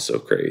is also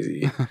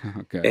crazy.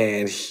 Okay.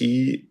 And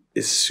he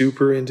is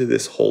super into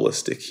this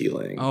holistic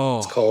healing. Oh.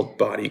 It's called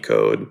Body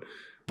Code.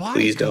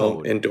 Please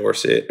don't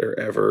endorse it or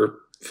ever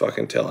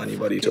fucking tell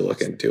anybody to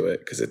look into it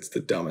because it's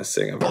the dumbest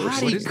thing I've ever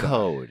seen. Body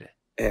Code.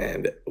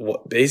 And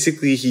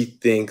basically he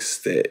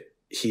thinks that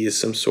he is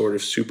some sort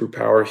of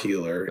superpower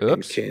healer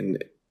and can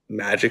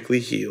magically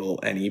heal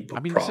any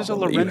problem this is a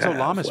Lorenzo that you have,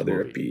 Lamas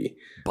whether movie. it be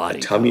Body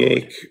a tummy Code.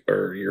 ache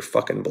or you're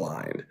fucking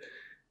blind.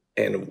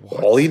 And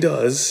all he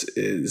does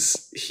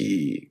is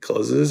he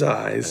closes his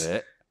eyes,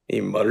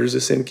 he mutters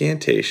this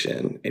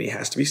incantation, and he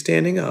has to be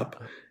standing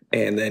up,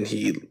 and then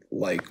he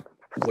like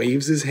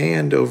waves his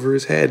hand over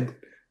his head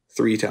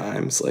 3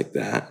 times like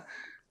that,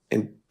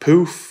 and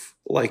poof,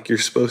 like you're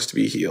supposed to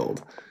be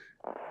healed.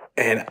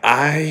 And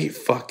I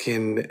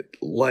fucking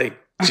like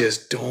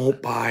just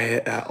don't buy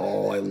it at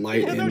all. I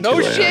light into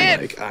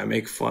it. Like, I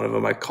make fun of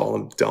him. I call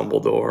him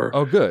Dumbledore.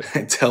 Oh, good.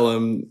 I tell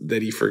him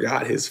that he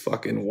forgot his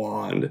fucking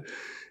wand.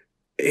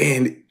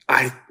 And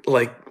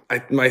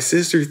my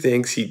sister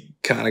thinks he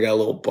kind of got a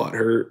little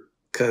butthurt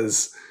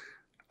because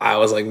I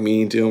was like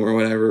mean to him or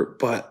whatever.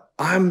 But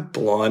I'm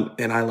blunt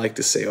and I like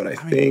to say what I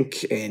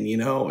think. And, you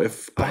know,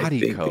 if I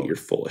think that you're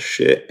full of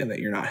shit and that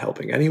you're not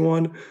helping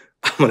anyone,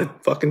 I'm going to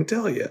fucking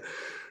tell you.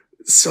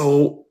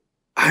 So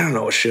I don't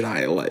know, should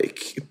I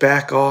like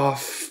back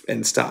off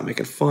and stop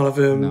making fun of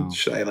him? No.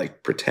 Should I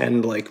like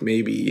pretend like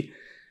maybe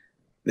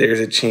there's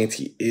a chance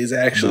he is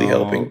actually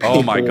helping people?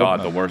 Oh my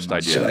God, the worst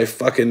idea. Should I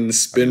fucking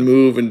spin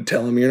move and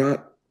tell him you're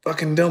not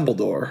fucking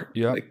Dumbledore?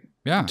 Yeah.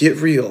 Like, get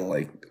real.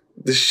 Like,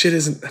 this shit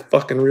isn't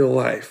fucking real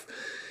life.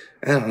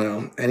 I don't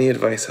know. Any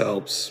advice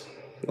helps.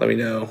 Let me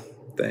know.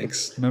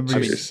 Thanks. Remember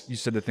you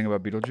said the thing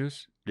about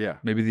Beetlejuice? Yeah.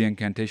 Maybe the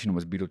incantation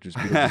was Beetlejuice,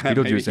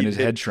 and his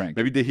head shrank.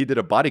 Maybe he did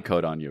a body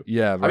code on you.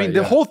 Yeah, right, I mean,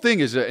 the whole thing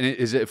is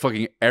a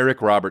fucking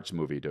Eric Roberts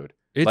movie, dude.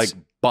 It's like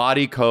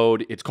body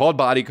code. It's called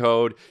body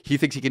code. He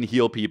thinks he can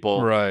heal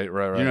people. Right. You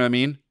know what I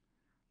mean?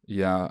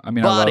 Yeah. I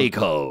mean, body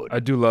code. I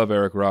do love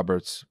Eric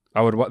Roberts.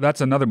 I would.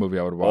 That's another movie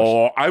I would watch.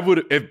 Oh, I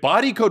would. If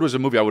Body Code was a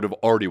movie, I would have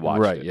already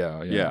watched it.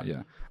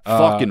 Yeah.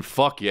 Fucking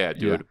fuck yeah,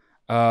 dude.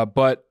 Yeah.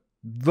 But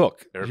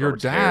look, Eric your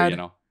Roberts' dad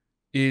hair,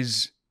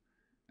 is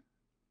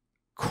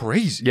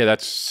crazy. Yeah,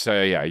 that's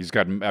he's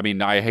got. I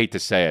mean, I hate to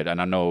say it,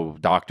 and I know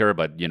doctor,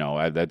 but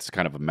that's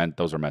kind of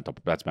those are mental.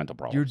 That's mental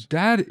problems. Your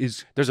dad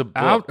is there's a book,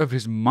 out of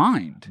his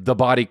mind. The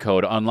Body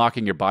Code: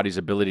 Unlocking Your Body's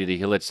Ability to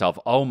Heal Itself.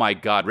 Oh my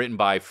God, written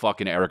by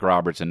fucking Eric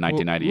Roberts in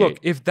 1998. Look,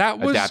 if that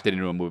was adapted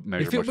into a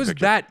movie, if it was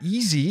that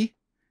easy,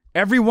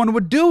 everyone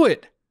would do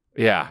it.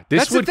 Yeah,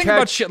 that's the thing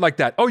about shit like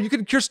that. Oh, you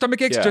can cure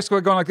stomach aches just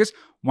going like this.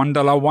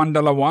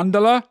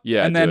 $1.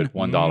 Yeah, and then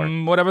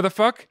 $1. Whatever the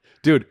fuck,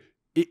 dude.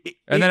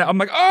 And then I'm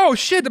like, oh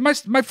shit,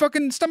 my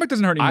fucking stomach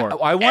doesn't hurt anymore.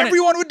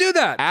 Everyone would do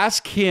that.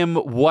 Ask him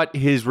what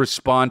his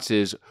response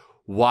is.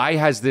 Why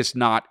has this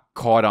not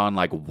caught on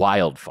like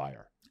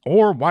wildfire?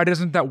 Or why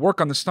doesn't that work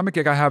on the stomach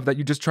ache I have that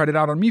you just tried it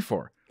out on me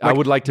for? Like, I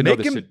would like to know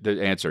the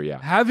answer,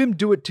 yeah. Have him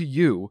do it to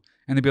you,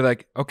 and they'd be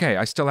like, okay,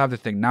 I still have the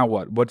thing. Now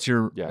what? What's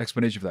your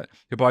explanation for that?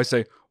 He'll probably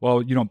say,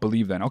 well, you don't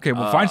believe then. Okay,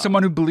 well, find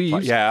someone who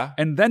believes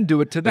and then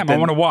do it to them. I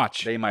want to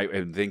watch. They might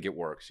think it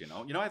works,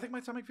 I think my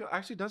stomach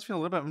actually does feel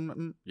a little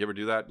bit, you ever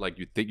do that? Like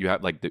you think you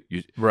have, like,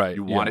 you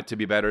want it to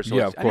be better. So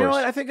of course.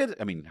 I think it,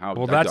 I mean, how?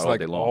 Well, that's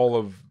like all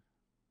of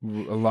a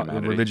lot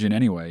of religion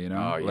anyway,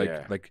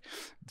 like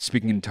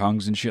speaking in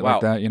tongues and shit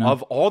like that,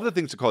 Of all the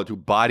things to call it, to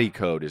Body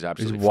Code is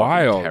absolutely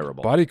wild.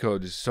 Terrible. Body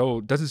Code is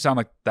doesn't sound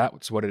like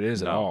that's what it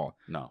is at all.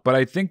 No. But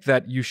I think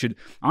that you should,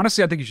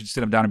 honestly, I think you should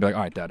sit him down and be like,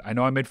 all right, Dad, I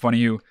know I made fun of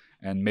you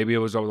and maybe it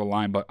was over the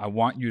line, but I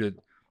want you to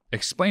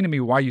explain to me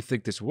why you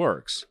think this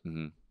works.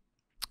 Mm-hmm.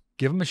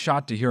 Give him a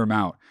shot to hear him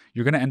out.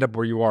 You're going to end up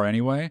where you are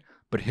anyway,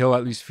 but he'll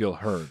at least feel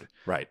heard.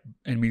 Right.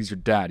 And it means your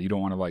dad. You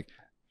don't want to like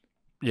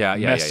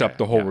mess up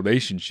the whole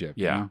relationship.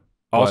 Yeah. You know?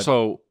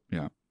 Also,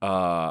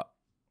 I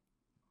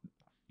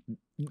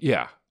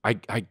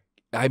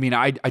mean,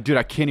 dude,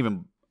 I can't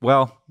even,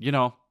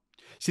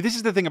 see, this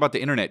is the thing about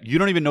the internet. You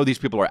don't even know these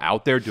people are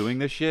out there doing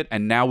this shit,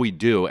 and now we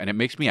do, and it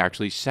makes me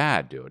actually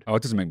sad, dude. Oh,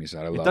 it doesn't make me sad.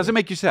 I love it. It doesn't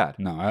make you sad.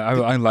 No,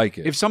 I like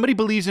it. If somebody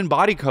believes in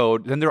body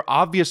code, then they're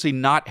obviously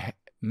not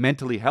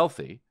mentally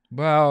healthy.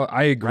 Well,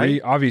 I agree.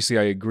 Right? Obviously,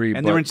 I agree.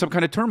 And they're in some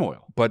kind of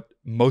turmoil. But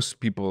most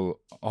people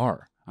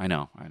are. I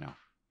know.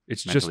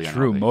 It's mentally just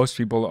true. Unhealthy. Most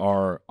people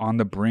are on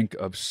the brink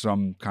of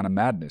some kind of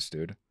madness,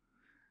 dude.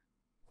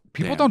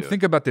 People don't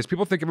think about this.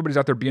 People think everybody's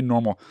out there being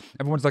normal.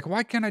 Everyone's like,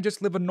 why can't I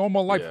just live a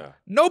normal life? Yeah.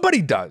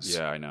 Nobody does.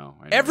 Yeah, I know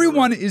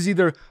Everyone is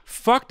either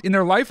fucked in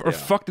their life or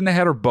fucked in the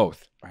head or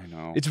both. I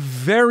know. It's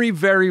very,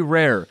 very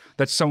rare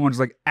that someone's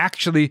like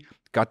actually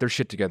got their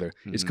shit together,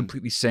 is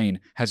completely sane,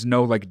 has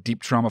no like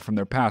deep trauma from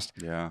their past.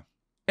 Yeah.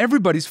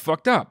 Everybody's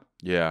fucked up.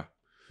 Yeah.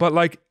 But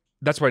like,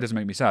 that's why it doesn't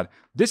make me sad.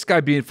 This guy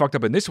being fucked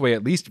up in this way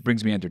at least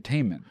brings me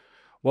entertainment.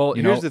 Well,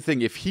 here's the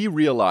thing. If he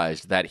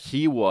realized that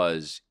he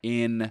was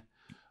in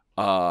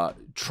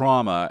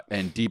trauma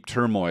and deep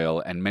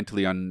turmoil and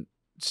mentally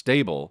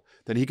unstable,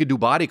 then he could do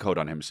body code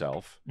on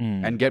himself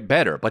and get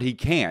better. But he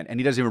can't, and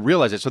he doesn't even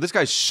realize it. So this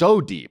guy's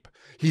so deep.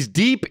 He's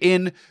deep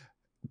in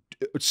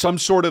some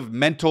sort of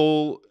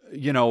mental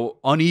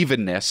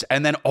unevenness,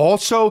 and then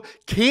also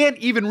can't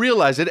even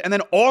realize it, and then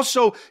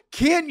also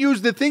can't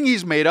use the thing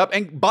he's made up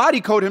and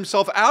body code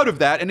himself out of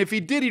that. And if he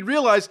did, he'd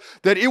realize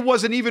that it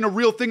wasn't even a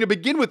real thing to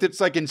begin with.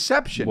 It's like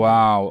Inception.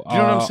 Wow. Do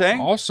you know what I'm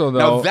saying? Also, though,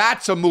 now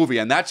that's a movie,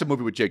 and that's a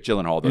movie with Jake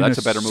Gyllenhaal, though. That's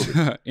a better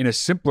movie. In a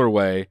simpler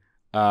way,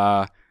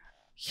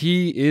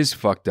 he is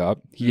fucked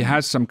up. He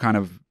has some kind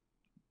of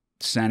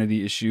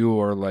sanity issue,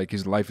 or like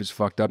his life is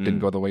fucked up, didn't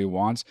go the way he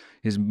wants.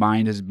 His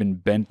mind has been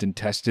bent and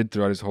tested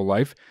throughout his whole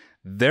life.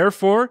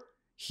 Therefore,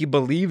 he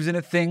believes in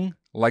a thing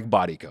like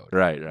body code.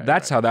 Right.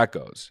 That's how that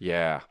goes.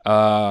 Yeah.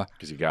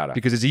 Because you gotta.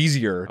 Because it's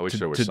easier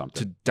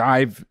to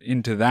dive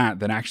into that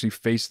than actually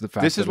face the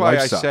fact. This is why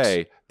I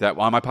say that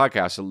on my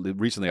podcast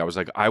recently, I was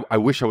like, I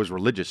wish I was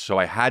religious, so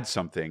I had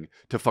something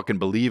to fucking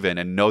believe in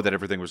and know that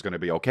everything was going to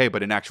be okay.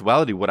 But in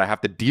actuality, what I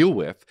have to deal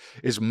with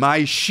is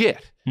my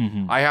shit.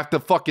 I have to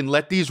fucking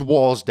let these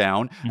walls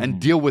down and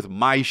deal with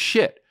my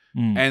shit.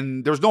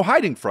 And there's no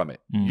hiding from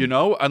it,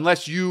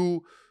 unless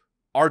you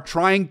are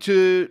trying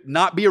to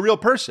not be a real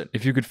person.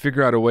 If you could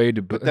figure out a way to...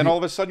 But then all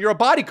of a sudden, you're a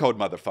body code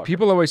motherfucker.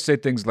 People always say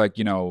things like,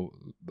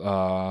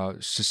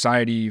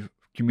 society,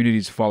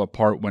 communities fall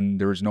apart when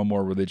there is no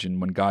more religion,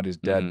 when God is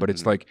dead. But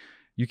it's like,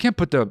 you can't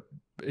put the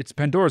it's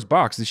Pandora's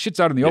box. This shit's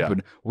out in the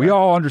open. We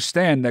all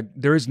understand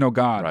that there is no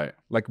God. Right.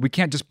 Like we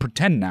can't just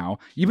pretend now,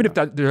 even if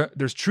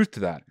there's truth to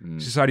that.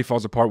 Society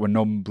falls apart when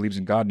no one believes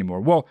in God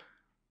anymore. Well,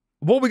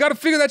 we got to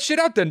figure that shit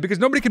out then, because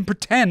nobody can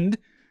pretend.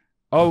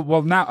 Oh,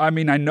 well, now, I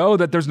mean, I know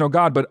that there's no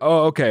God, but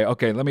okay,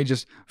 let me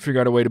just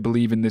figure out a way to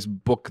believe in this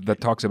book that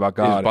talks about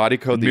God. Is body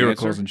code the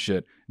miracles answer? And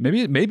shit.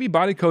 Maybe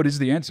body code is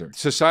the answer.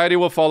 Society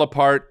will fall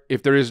apart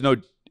if there is no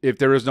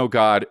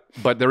God,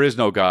 but there is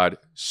no God.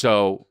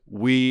 So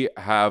we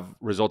have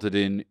resulted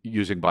in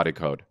using body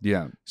code.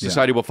 Yeah.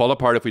 Society will fall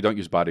apart if we don't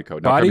use body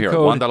code. Now come here.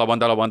 $1, $1,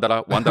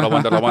 $1,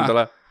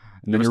 $1.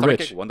 And then you're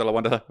rich. $1,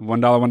 $1.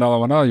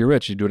 $1, you're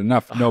rich. You do it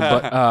enough. No,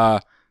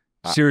 but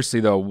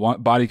seriously though,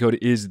 body code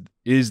is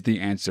the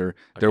answer.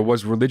 Okay. There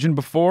was religion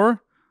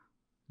before.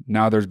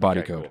 Now there's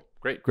body code.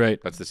 Cool.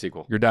 Great. That's the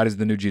sequel. Your dad is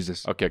the new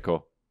Jesus. Okay,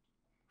 cool.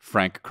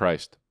 Frank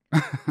Christ.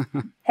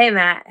 Hey,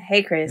 Matt.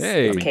 Hey, Chris.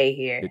 Hey. It's Kay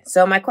here.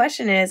 So my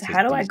question is,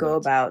 how do I go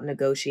about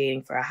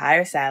negotiating for a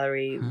higher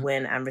salary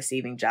when I'm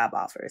receiving job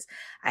offers?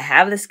 I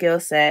have the skill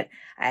set,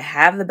 I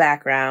have the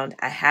background,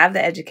 I have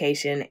the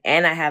education,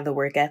 and I have the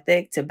work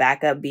ethic to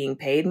back up being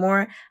paid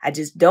more. I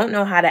just don't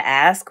know how to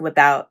ask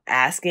without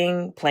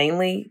asking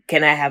plainly,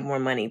 can I have more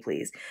money,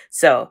 please?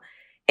 So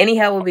any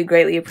help will be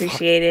greatly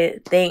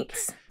appreciated.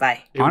 Thanks.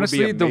 Bye.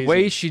 Honestly, the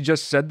way she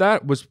just said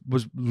that was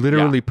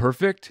literally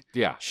perfect.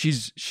 Yeah.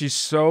 She's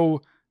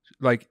so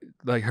like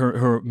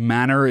her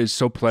manner is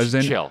so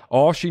pleasant. Chill.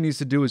 All she needs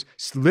to do is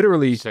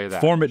literally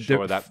form it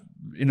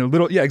in a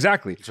little. Yeah,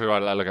 exactly. If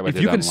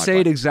you can say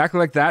it exactly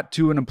like that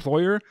to an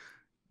employer,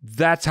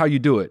 that's how you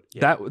do it.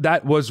 Yeah.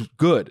 That was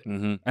good.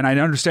 And I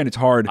understand it's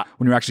hard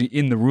when you're actually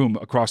in the room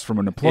across from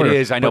an employer. It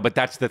is, I know, but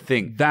that's the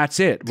thing. That's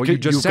it. What you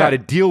just You've got to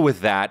deal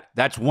with that.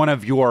 That's one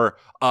of your,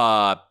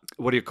 what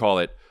do you call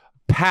it?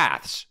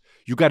 Paths.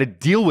 You got to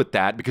deal with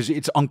that because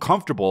it's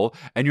uncomfortable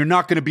and you're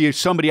not going to be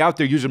somebody out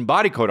there using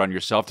body code on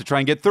yourself to try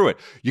and get through it.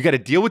 You got to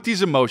deal with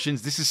these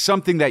emotions. This is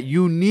something that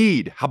you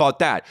need. How about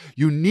that?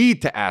 You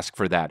need to ask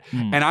for that.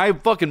 And I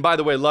fucking, by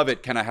the way, love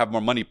it. Can I have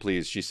more money,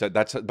 please? She said,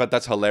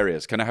 that's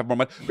hilarious. Can I have more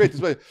money? Great.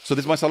 So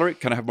this is my salary.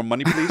 Can I have more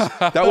money, please?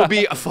 That would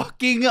be a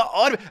fucking,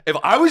 if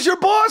I was your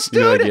boss,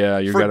 dude.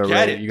 You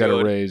got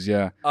to raise.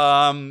 Yeah.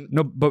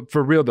 No, but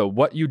for real though,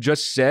 what you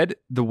just said,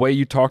 the way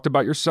you talked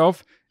about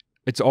yourself,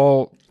 it's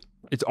all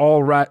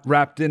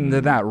wrapped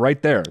into that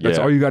right there. That's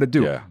all you got to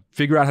do. Yeah.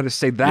 Figure out how to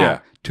say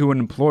that to an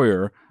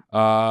employer.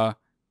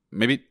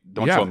 Maybe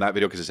don't show them that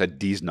video because it said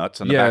D's nuts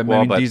on the back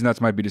wall. Yeah, D's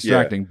nuts might be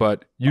distracting,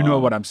 but you know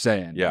what I'm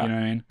saying. Yeah. You know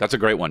what I mean? That's a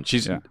great one.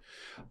 She's okay.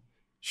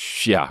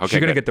 She's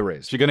gonna get the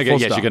raise. She's gonna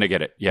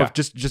get it. Yeah. But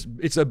just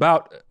it's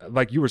about,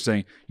 like you were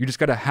saying, you just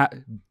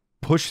gotta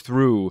push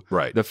through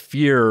the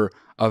fear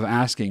of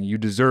asking. You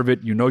deserve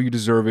it. You know you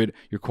deserve it.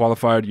 You're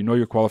qualified. You know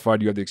you're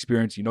qualified. You have the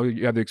experience. You know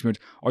you have the experience.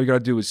 All you got to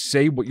do is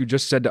say what you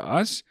just said to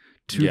us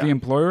to the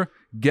employer,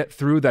 get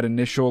through that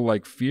initial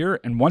like fear.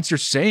 And once you're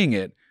saying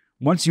it,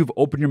 once you've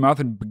opened your mouth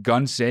and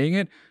begun saying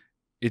it,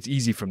 it's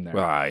easy from there.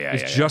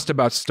 It's just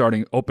about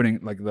opening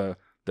like the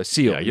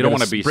seal. Yeah, you don't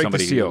want to be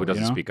somebody who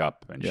doesn't speak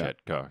up and shit.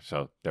 Go.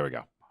 So there we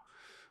go.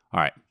 All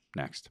right,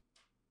 next.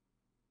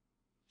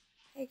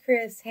 Hey,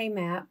 Chris. Hey,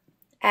 Matt.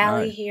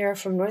 Allie here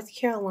from North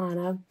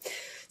Carolina.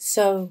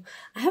 So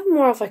I have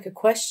more of like a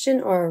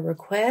question or a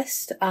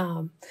request.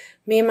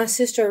 Me and my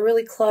sister are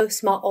really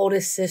close, my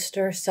oldest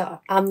sister. So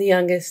I'm the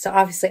youngest. So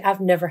obviously I've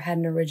never had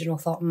an original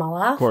thought in my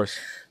life. Of course.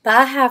 But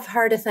I have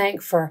her to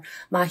thank for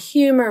my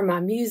humor,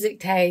 my music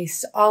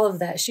taste, all of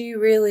that. She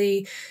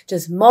really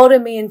just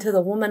molded me into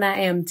the woman I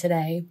am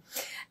today.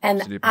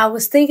 And I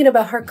was thinking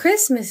about her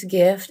Christmas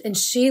gift, and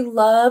she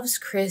loves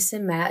Chris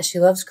and Matt. She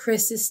loves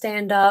Chris's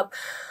stand-up.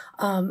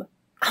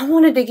 I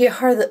wanted to get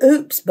her the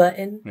oops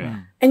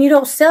button, and you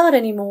don't sell it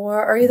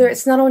anymore, or either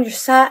it's not on your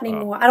site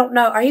anymore. I don't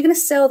know. Are you going to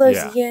sell those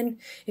again?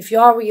 If you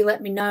are, will you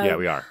let me know? Yeah,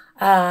 we are.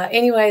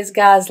 Anyways,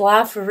 guys,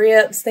 live for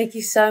rips. Thank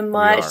you so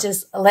much.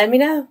 Just let me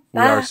know.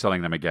 Bye. We are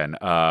selling them again.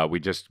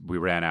 We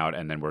ran out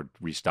and then we're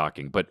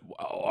restocking. But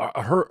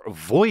her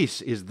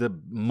voice is the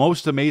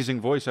most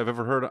amazing voice I've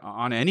ever heard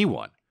on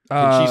anyone.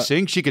 Can she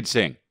sing? She could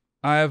sing.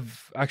 I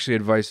have actually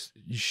advice.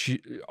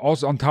 She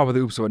also on top of the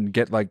oops button,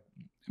 get like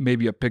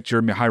maybe a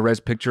picture, high res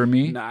picture of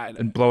me,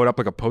 and blow it up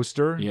like a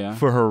poster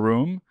for her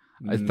room.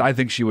 I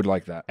think she would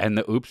like that. And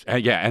the oops,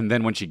 and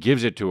then when she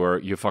gives it to her,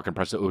 you fucking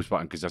press the oops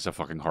button because that's a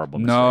fucking horrible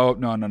mistake.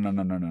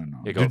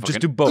 No. Just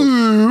do both.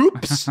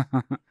 Oops.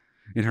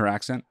 In her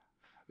accent.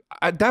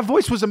 That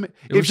voice was amazing.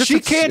 If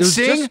she can't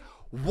sing,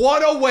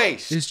 what a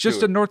waste. It's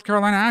just a North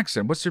Carolina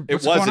accent.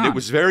 It wasn't. It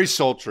was very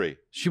sultry.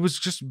 She was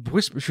just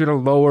whispering. She had a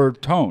lower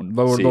tone,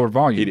 lower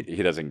volume.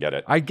 He doesn't get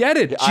it. I get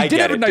it. She did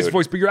have a nice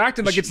voice, but you're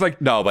acting like it's like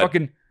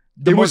fucking.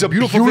 It was a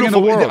beautiful thing in the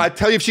world. I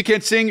tell you, if she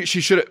can't sing,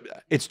 she should.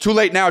 It's too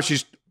late now.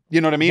 She's. You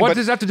know what I mean? What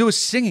does that have to do with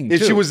singing?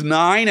 If she was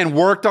 9 and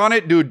worked on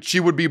it, dude, she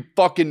would be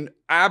fucking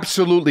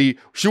absolutely.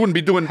 She wouldn't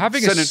be doing.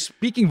 Having a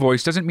speaking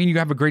voice doesn't mean you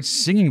have a great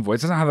singing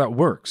voice. That's not how that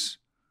works.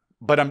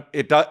 But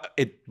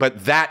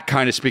But that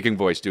kind of speaking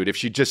voice, dude. If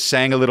she just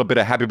sang a little bit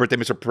of "Happy Birthday,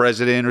 Mr.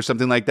 President" or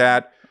something like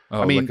that,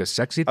 Oh, I mean, like a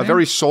sexy thing? A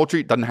very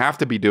sultry, doesn't have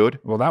to be, dude.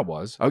 Well, that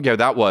was. Oh, yeah,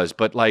 that was.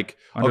 But like,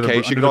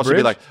 she could also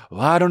be like,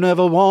 well, I don't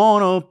ever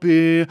want to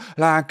be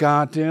like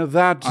I did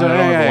that day. I don't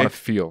ever want to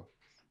feel.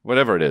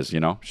 Whatever it is, you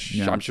know.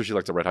 I'm sure she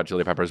likes the Red Hot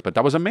Chili Peppers, but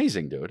that was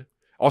amazing, dude.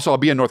 Also, I'll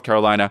be in North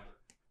Carolina,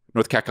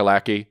 North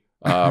Kakalaki,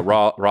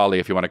 Raleigh,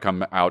 if you want to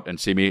come out and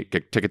see me.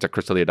 Get tickets at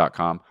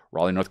chrisdelia.com.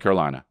 Raleigh, North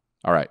Carolina.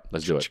 All right,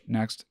 let's do it.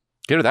 Next.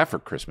 Get her that for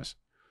Christmas.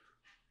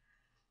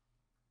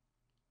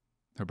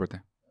 Her birthday.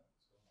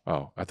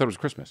 Oh, I thought it was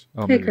Christmas.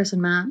 Oh, hey, Chris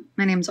and Matt.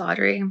 My name's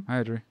Audrey. Hi,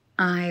 Audrey.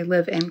 I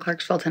live in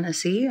Clarksville,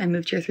 Tennessee. I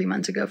moved here 3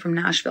 months ago from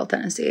Nashville,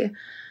 Tennessee.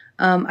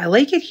 I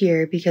like it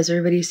here because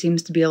everybody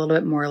seems to be a little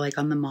bit more like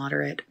on the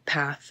moderate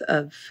path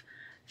of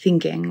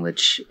thinking,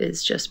 which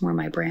is just more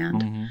my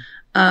brand.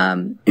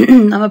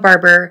 Mm-hmm. I'm a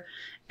barber,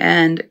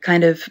 and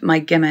kind of my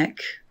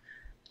gimmick,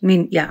 I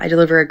mean, yeah, I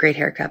deliver a great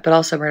haircut, but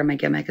also part of my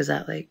gimmick is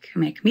that, like,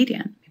 I'm a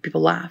comedian.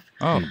 People laugh.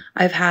 Oh.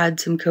 I've had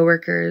some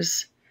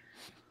coworkers,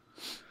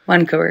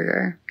 one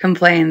coworker,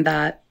 complain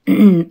that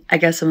I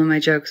guess some of my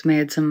jokes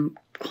made some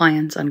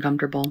clients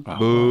uncomfortable.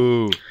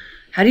 Boo.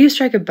 How do you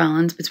strike a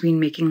balance between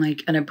making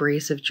like an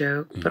abrasive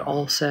joke, but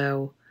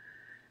also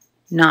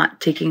not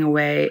taking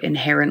away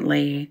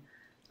inherently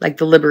like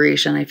the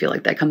liberation I feel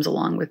like that comes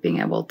along with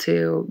being able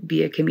to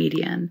be a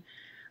comedian?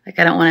 Like,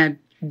 I don't want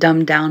to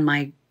dumb down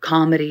my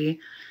comedy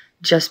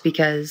just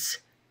because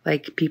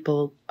like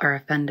people are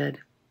offended.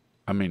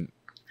 I mean,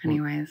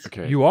 anyways,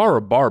 okay. You are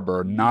a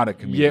barber, not a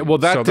comedian. Yeah, well,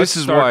 this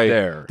is why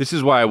there. This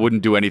is why I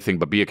wouldn't do anything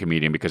but be a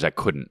comedian, because I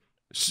couldn't.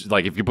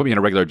 Like, if you put me in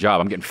a regular job,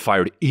 I'm getting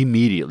fired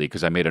immediately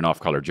because I made an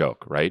off-color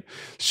joke, right?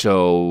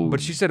 So, but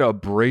she said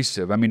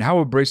abrasive. I mean, how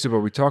abrasive are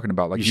we talking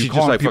about? Like, you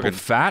calling like people fucking,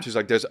 fat? She's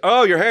like this.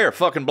 Oh, your hair,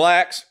 fucking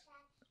blacks.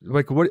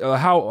 Like what?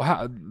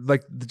 How?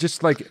 Like,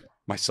 just like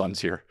my son's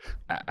here.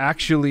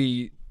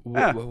 Actually,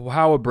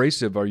 how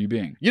abrasive are you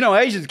being? You know,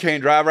 Asians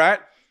can't drive,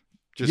 right?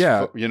 Just,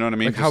 yeah, you know what I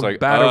mean. Like, just how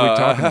bad are we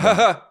talking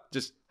about?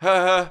 Just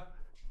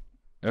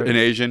in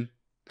Asian.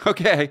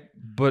 Okay,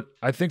 but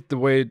I think the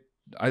way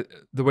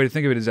to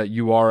think of it is that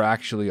you are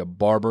actually a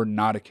barber,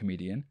 not a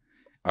comedian.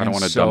 I don't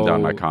want to dumb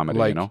down my comedy,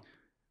 like, you know?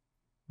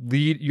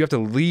 You have to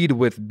lead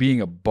with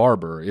being a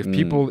barber. If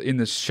people in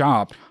the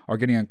shop are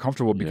getting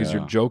uncomfortable because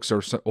your jokes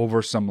are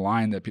over some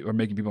line that are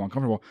making people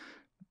uncomfortable,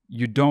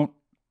 you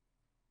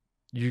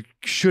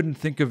shouldn't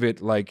think of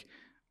it like,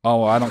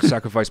 oh, I don't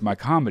sacrifice my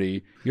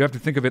comedy. You have to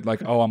think of it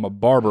like, oh, I'm a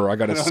barber. I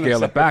got to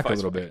scale it back a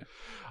little bit.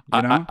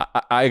 You know?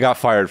 I got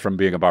fired from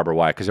being a barber.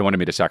 Why? Because they wanted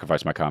me to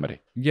sacrifice my comedy.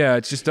 Yeah,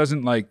 it just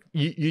doesn't like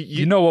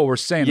you know what we're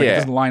saying. Like, it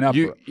doesn't line up.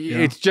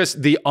 It's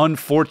just the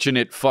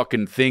unfortunate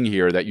fucking thing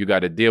here that you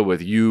got to deal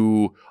with.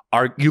 You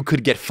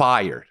could get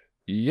fired.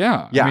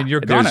 Yeah. I mean,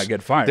 you're gonna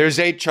get fired. There's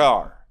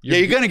HR.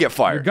 You're gonna get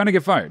fired. You're gonna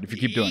get fired if you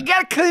keep doing it. You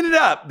gotta clean it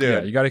up, dude.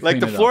 Yeah, you gotta clean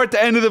it up. Like the floor at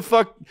the end of the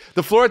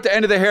floor at the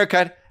end of the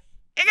haircut.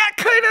 You gotta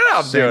clean it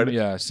up, dude.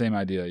 Yeah, same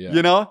idea. Yeah,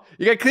 you know,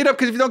 you gotta clean it up,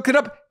 because if you don't clean it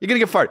up, you're gonna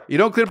get fired. You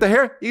don't clean up the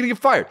hair, you're gonna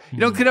get fired. You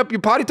don't clean up your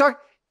potty talk,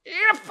 you're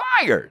gonna get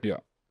fired. Yeah.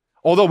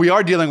 Although we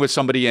are dealing with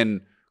somebody in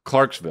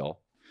Clarksville.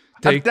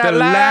 Take the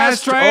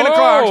last train to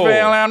Clarksville.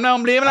 I didn't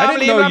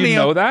know you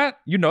know that.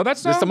 You know that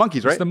song? It's the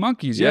Monkees, right? It's the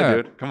Monkees. Yeah,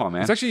 dude. Come on,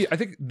 man. It's actually, I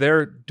think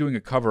they're doing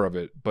a cover of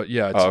it, but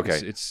yeah. It's,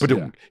 okay. It's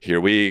Here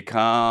we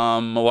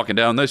come, walking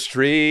down the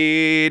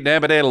street.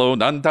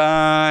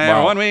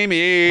 Wow. When we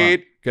meet.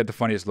 Wow. Get the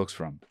funniest looks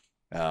from.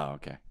 Oh,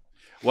 okay.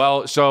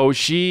 Well, so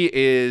she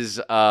is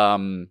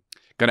going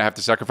to have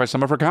to sacrifice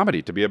some of her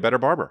comedy to be a better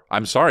barber.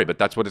 I'm sorry, but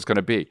that's what it's going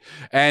to be.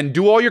 And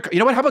do all your, you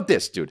know what? How about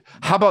this, dude?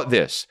 How about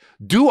this?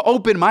 Do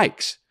open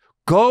mics.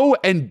 Go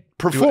and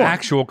perform. Do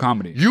actual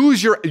comedy.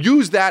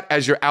 Use that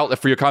as your outlet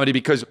for your comedy,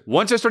 because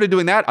once I started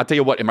doing that, I'll tell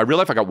you what, in my real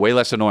life, I got way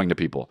less annoying to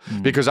people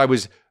because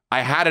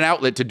I had an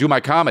outlet to do my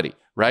comedy,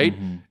 right?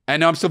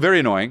 And now I'm still very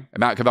annoying.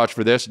 Matt can vouch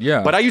for this.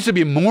 Yeah. But I used to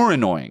be more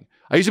annoying.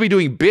 I used to be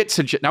doing bits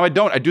and shit. Now I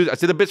don't. I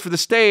say the bits for the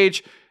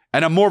stage,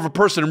 and I'm more of a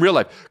person in real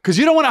life. Because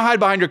you don't want to hide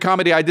behind your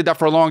comedy. I did that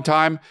for a long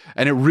time,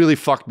 and it really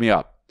fucked me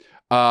up.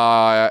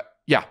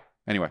 Yeah.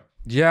 Anyway.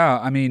 Yeah,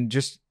 I mean,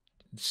 just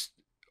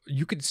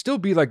you could still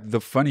be like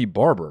the funny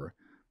barber,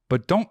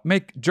 but don't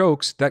make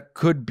jokes that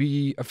could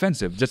be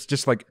offensive.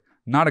 Just like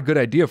not a good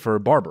idea for a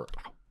barber.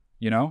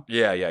 You know?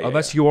 Yeah.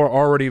 Unless you are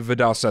already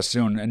Vidal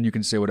Sassoon and you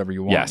can say whatever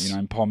you want. Yes. You know,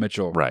 and Paul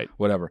Mitchell. Right.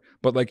 Whatever.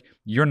 But like,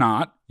 you're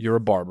not. You're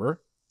a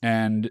barber.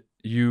 And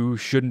you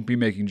shouldn't be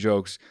making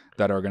jokes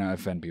that are going to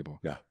offend people.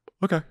 Yeah.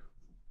 Okay.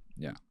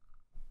 Yeah.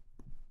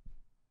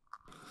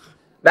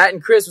 Matt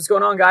and Chris, what's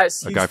going on,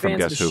 guys? Huge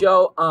fans of the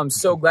show. I'm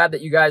so glad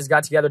that you guys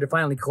got together to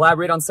finally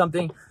collaborate on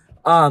something.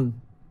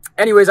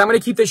 Anyways, I'm going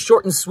to keep this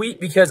short and sweet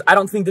because I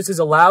don't think this is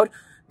allowed.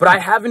 But I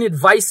have an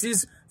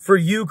advices for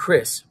you,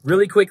 Chris,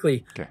 really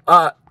quickly. Okay.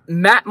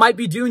 Matt might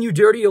be doing you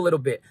dirty a little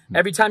bit.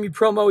 Every time you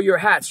promo your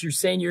hats, you're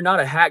saying you're not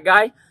a hat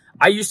guy.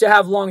 I used to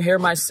have long hair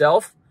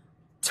myself.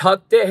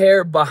 Tuck the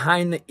hair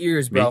behind the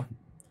ears, bro. Me?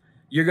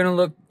 You're gonna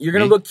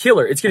look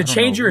killer. It's gonna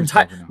change your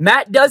entire.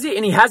 Matt does it,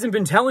 and he hasn't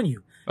been telling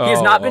you. He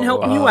has not been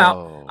helping you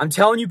out. I'm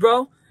telling you,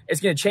 bro.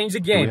 It's gonna change the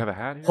game. Do we have a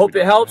hat here? Hope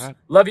it helps.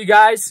 Love you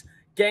guys.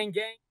 Gang,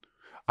 gang.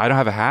 I don't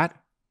have a hat.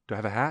 Do I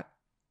have a hat?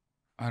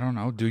 I don't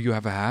know. Do you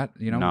have a hat?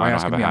 You know, No, why I don't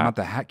asking have a me? I'm hat. not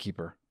the hat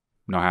keeper.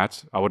 No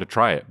hats? I would have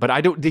tried it. But I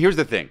don't. Here's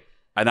the thing.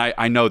 And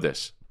I know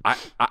this. I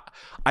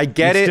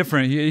get It's it.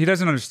 different. He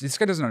doesn't understand. This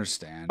guy doesn't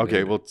understand. Okay,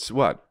 dude. well, it's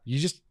what?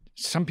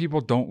 Some people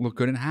don't look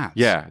good in hats.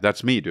 Yeah,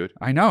 that's me, dude.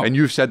 I know. And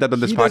you've said that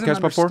on this He doesn't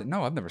podcast before?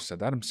 No, I've never said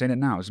that. I'm saying it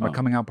now. This is my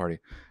coming out party.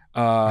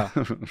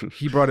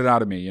 He brought it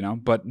out of me, you know?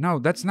 But no,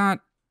 that's not...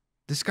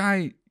 This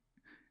guy...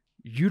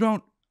 You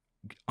don't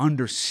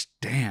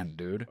understand,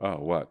 dude. Oh,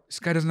 what?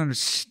 This guy doesn't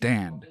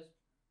understand.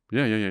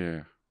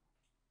 Yeah.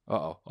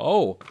 Uh-oh.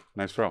 Oh.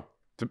 Nice throw.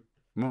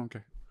 Oh,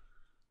 okay.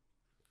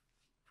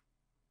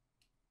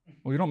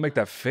 Well, you don't make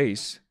that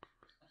face.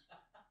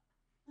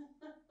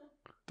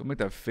 Don't make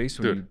that face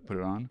when you put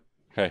it on.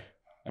 Hey,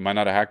 am I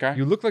not a hat guy?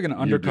 You look like an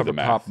undercover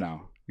cop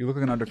now. You look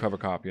like an undercover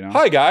cop, you know?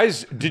 Hi,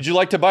 guys. Did you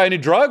like to buy any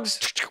drugs?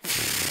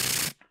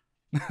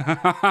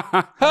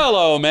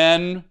 Hello,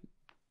 men.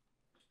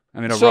 I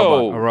mean, a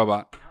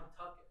robot.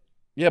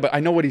 Yeah, but I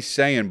know what he's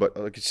saying, but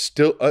like, it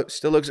still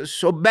looks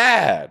so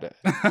bad.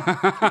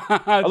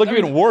 I look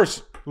even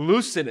worse.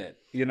 Loosen it,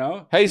 you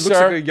know? Hey, looks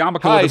sir. Like a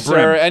yarmulke Hi, with a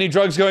brim. sir. Any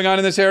drugs going on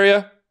in this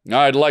area? No,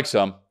 I'd like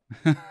some.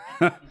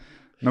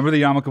 Remember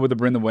the yarmulke with the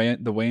brim, the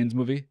Wayans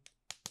movie?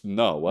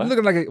 No, what?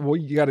 Looking like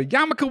you got a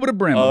yarmulke with a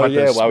brim. Oh, about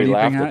yeah, the why we speedy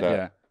laughed thing at that.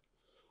 Yeah.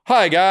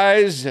 Hi,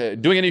 guys.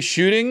 Doing any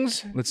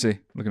shootings? Let's see.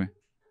 Look at me.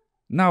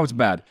 No, it's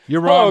bad.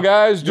 You're wrong. Hello,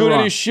 guys. Doing You're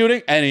any wrong.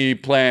 shooting? Any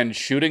planned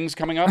shootings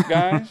coming up,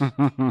 guys?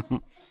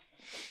 The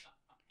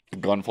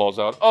gun falls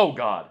out. Oh,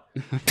 God.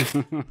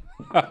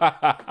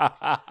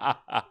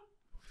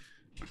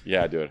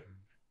 Yeah, dude.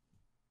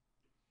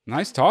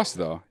 Nice toss,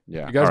 though.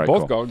 Yeah. You guys All right,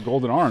 both cool. got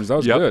golden arms. That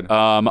was good.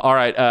 All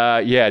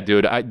right. Yeah,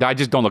 dude. I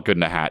just don't look good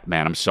in a hat,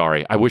 man. I'm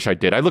sorry. I wish I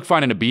did. I look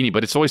fine in a beanie,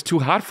 but it's always too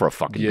hot for a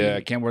fucking beanie. Yeah,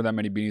 I can't wear that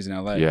many beanies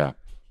in LA. Yeah.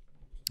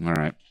 All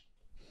right.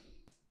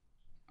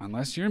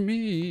 Unless you're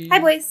me. Hi,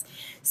 boys.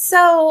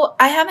 So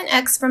I have an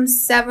ex from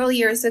several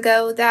years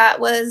ago that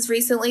was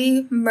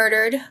recently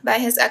murdered by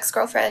his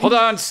ex-girlfriend. Hold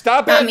on.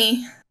 Stop it. Not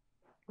me.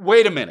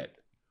 Wait a minute.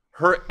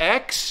 Her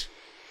ex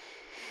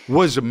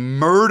was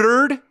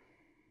murdered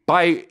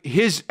by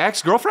his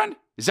ex-girlfriend?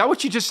 Is that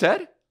what you just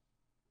said?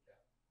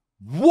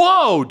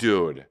 Whoa,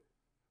 dude.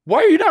 Why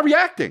are you not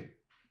reacting?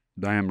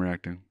 I am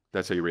reacting.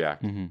 That's how you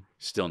react. Mm-hmm.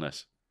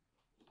 Stillness.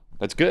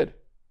 That's good.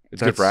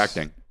 It's good for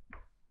acting.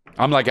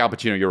 I'm like Al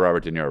Pacino, you're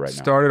Robert De Niro right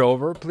now. Start it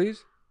over,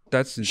 please.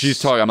 She's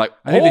talking. I'm like,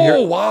 I need to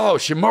hear. Wow,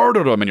 she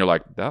murdered him. And you're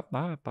like,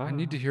 I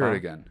need to hear it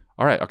again.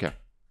 All right, okay.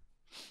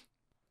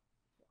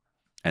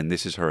 And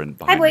this is her in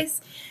behind Hi, boys.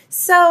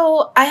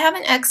 So I have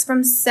an ex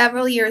from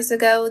several years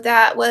ago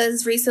that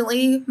was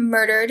recently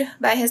murdered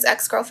by his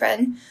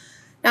ex-girlfriend.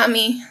 Not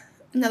me.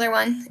 Another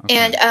one. Okay.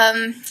 And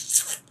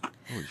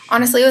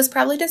honestly, it was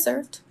probably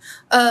deserved.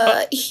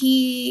 Yeah.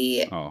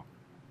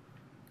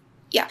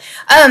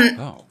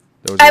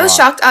 I was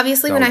shocked,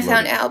 obviously, when I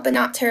found out, but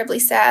not terribly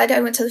sad. I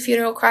went to the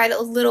funeral, cried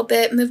a little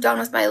bit, moved on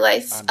with my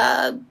life.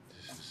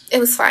 It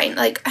was fine.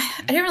 Like,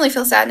 I didn't really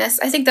feel sadness.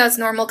 I think that was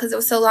normal because it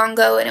was so long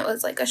ago and it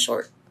was like a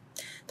short,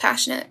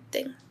 passionate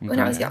thing when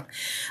I was young.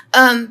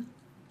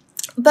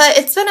 But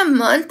it's been a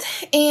month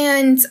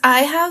and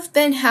I have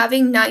been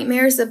having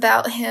nightmares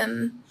about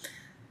him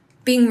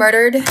being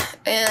murdered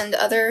and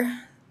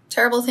other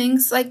terrible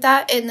things like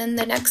that. And then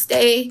the next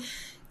day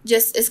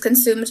just is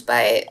consumed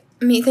by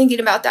me thinking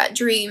about that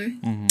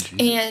dream.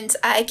 And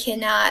I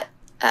cannot,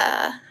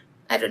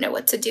 I don't know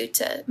what to do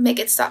to make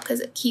it stop because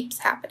it keeps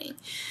happening.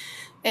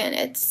 And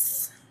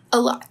it's a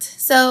lot.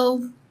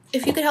 So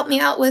if you could help me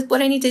out with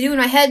what I need to do in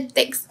my head,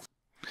 thanks.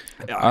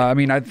 I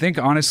mean, I think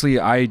honestly,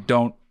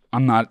 I'm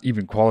not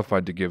even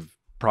qualified to give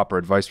proper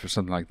advice for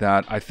something like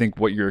that. I think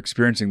what you're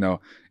experiencing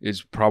though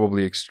is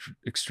probably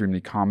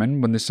extremely common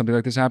when something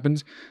like this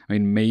happens. I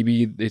mean,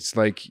 maybe it's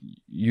like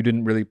you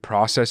didn't really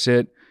process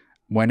it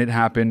when it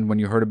happened, when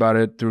you heard about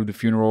it through the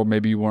funeral.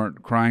 Maybe you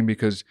weren't crying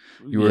because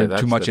you were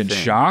too much in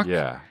shock.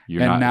 Yeah.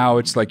 Now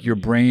it's like your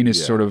brain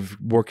is sort of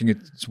working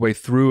its way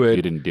through it.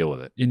 You didn't deal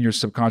with it. In your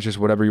subconscious,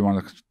 whatever you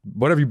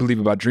believe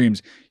about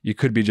dreams, you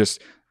could be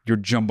just your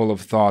jumble of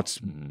thoughts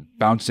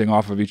bouncing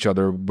off of each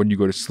other when you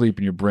go to sleep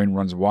and your brain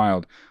runs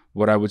wild.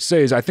 What I would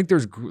say is I think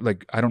there's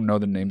like, I don't know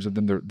the names of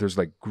them. There's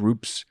like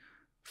groups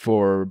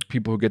for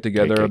people who get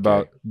together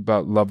about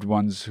loved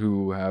ones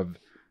who have,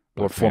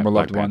 or former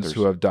loved ones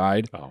who have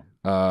died.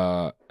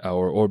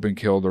 Or been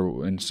killed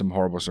or in some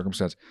horrible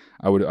circumstance.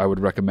 I would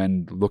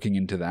recommend looking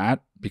into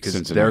that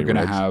because they're going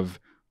to have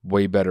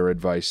way better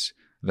advice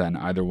than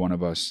either one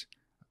of us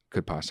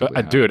could possibly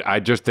have. Dude,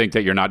 I just think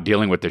that you're not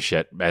dealing with this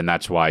shit, and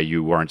that's why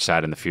you weren't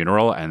sad in the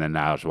funeral, and then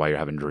that's why you're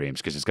having dreams,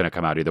 because it's going to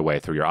come out either way,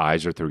 through your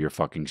eyes or through your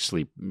fucking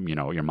sleep,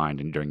 your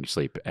mind and during your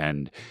sleep,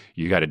 and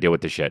you got to deal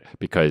with this shit,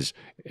 because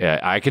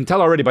I can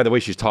tell already by the way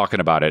she's talking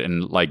about it,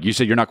 and like you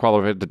said, you're not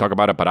qualified to talk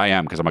about it, but I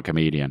am, because I'm a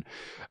comedian.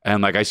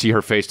 And like I see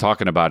her face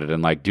talking about it,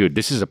 and like, dude,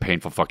 this is a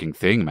painful fucking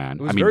thing, man.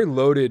 It was very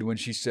loaded when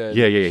she said,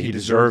 "Yeah, he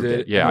deserved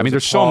it." Yeah, I mean,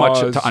 there's so much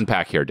to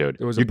unpack here, dude.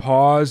 There was a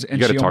pause,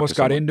 and she almost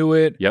got into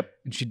it. Yep,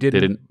 and she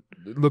didn't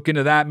look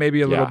into that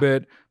maybe a little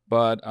bit.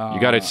 But you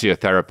got to see a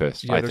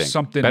therapist. Yeah, I think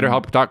something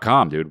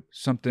BetterHelp.com, dude.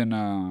 Something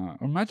or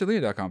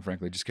MyDelete.com.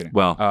 Frankly, just kidding.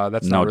 Well,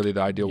 that's not really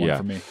the ideal one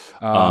for me.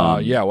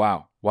 Yeah,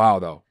 wow, though.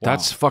 Wow.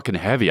 That's fucking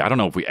heavy. I don't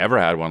know if we ever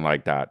had one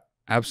like that.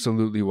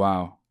 Absolutely,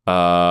 wow.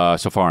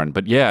 So foreign,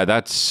 but yeah,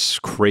 that's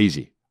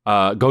crazy.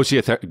 Go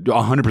see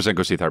 100%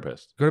 go see a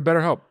therapist. Go to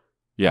BetterHelp.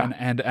 Yeah,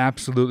 and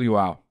absolutely,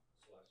 wow.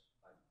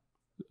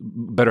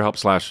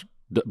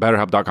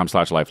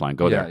 BetterHelp.com/Lifeline.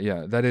 Go there.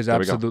 Yeah, that is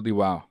absolutely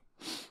wow.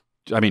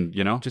 I mean,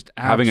 you know, just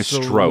having a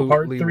stroke.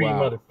 Part 3,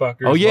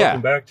 motherfuckers. Oh yeah,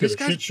 welcome back to the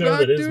shit show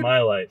that is my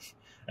life.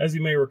 As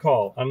you may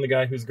recall, I'm the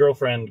guy whose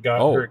girlfriend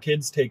got her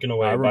kids taken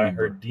away by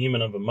her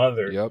demon of a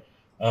mother. Yep.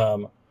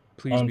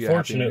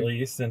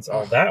 Unfortunately, since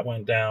all that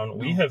went down,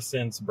 we have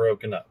since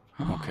broken up.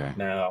 Okay.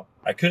 Now,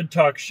 I could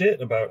talk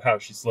shit about how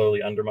she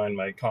slowly undermined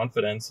my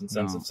confidence and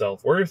sense of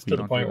self-worth to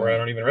the point where I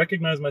don't even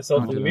recognize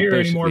myself in the mirror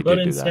anymore, but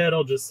instead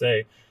I'll just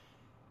say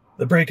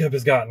the breakup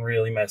has gotten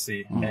really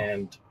messy,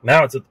 and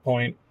now it's at the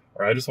point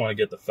where I just want to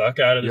get the fuck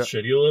out of this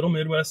shitty little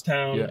Midwest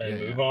town and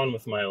move on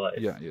with my life.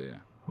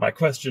 My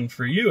question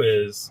for you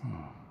is,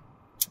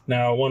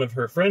 now one of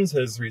her friends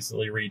has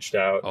recently reached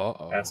out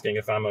asking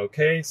if I'm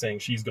okay, saying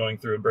she's going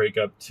through a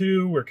breakup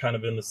too. We're kind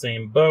of in the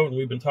same boat, and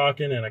we've been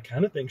talking, and I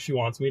kind of think she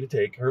wants me to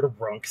take her to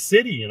Runk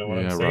City, you know what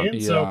I'm saying?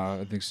 Yeah,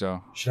 I think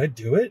so. Should I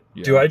do it?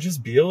 Yeah. Do I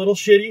just be a little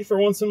shitty for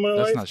once in my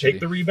life?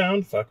 Take the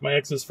rebound, fuck my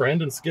ex's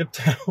friend, and skip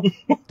town?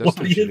 What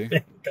do you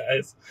think,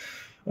 guys?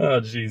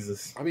 Oh,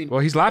 Jesus. I mean, well,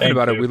 he's laughing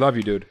about it. We love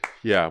you, dude.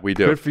 Yeah, we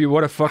do. Good for you.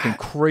 What a fucking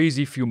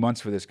crazy few months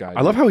for this guy.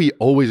 I love how he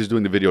always is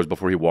doing the videos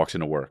before he walks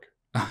into work.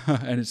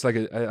 And it's like,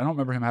 I don't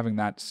remember him having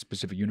that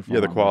specific uniform. Yeah,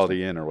 the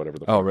Quality Inn or whatever.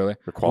 Oh, really?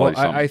 The Quality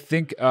I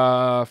think,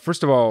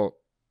 first of all,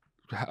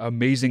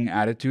 amazing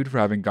attitude for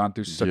having gone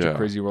through such a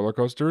crazy roller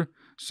coaster.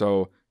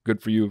 So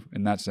good for you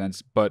in that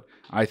sense. But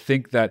I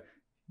think that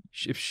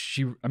if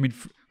she, I mean,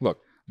 look,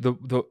 at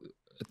the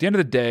end of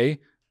the day,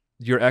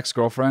 your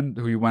ex-girlfriend,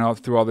 who you went out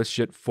through all this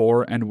shit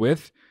for and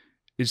with,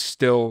 is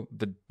still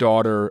the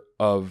daughter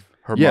of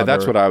her mother. Yeah,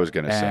 that's what I was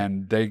going to say.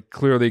 And they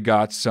clearly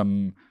got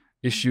some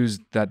issues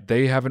that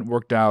they haven't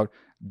worked out.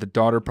 The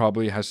daughter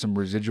probably has some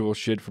residual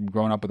shit from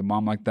growing up with a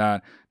mom like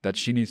that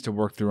she needs to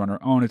work through on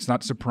her own. It's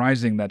not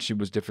surprising that she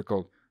was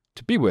difficult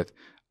to be with.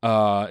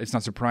 It's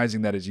not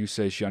surprising that, as you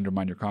say, she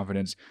undermined your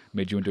confidence,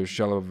 made you into a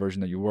shell of a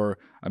version that you were.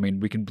 I mean,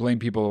 we can blame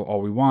people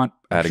all we want.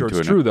 I'm sure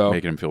it's true, though.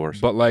 Making him feel worse.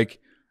 But like...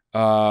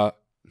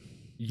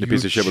 you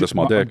piece of shit with a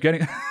small dick.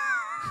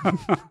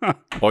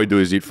 All you do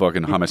is eat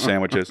fucking hummus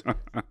sandwiches.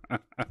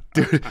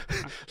 Dude,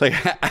 like...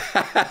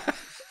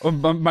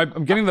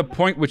 I'm getting the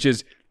point, which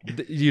is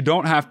you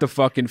don't have to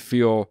fucking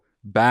feel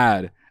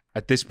bad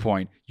at this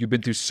point. You've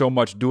been through so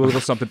much. Do a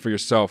little something for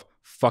yourself.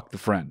 Fuck the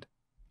friend.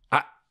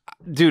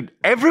 Dude,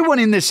 everyone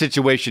in this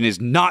situation is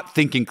not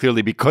thinking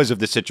clearly because of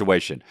the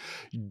situation.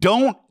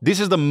 This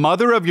is the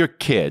mother of your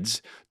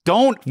kids.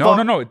 No.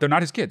 They're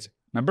not his kids.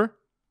 Remember?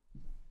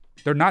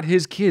 They're not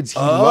his kids. He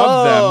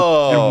loved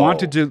them and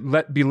wanted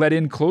to be let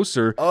in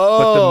closer.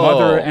 But the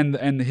mother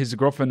and his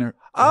girlfriend herself.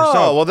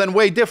 Oh, well then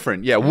way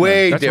different. Yeah,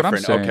 way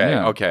different.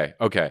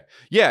 Okay.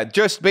 Yeah,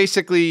 just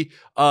basically,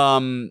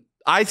 I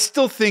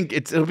still think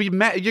you're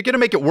going to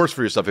make it worse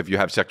for yourself if you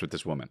have sex with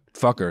this woman.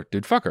 Fuck her,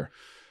 dude. Fuck her.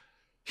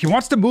 He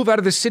wants to move out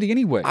of the city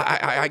anyway.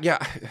 Yeah.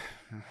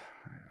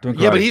 Doing karate.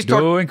 Yeah, but he's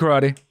doing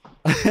karate.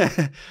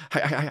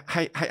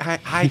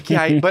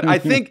 But I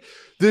think...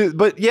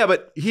 But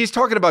he's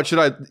talking about,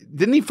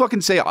 didn't he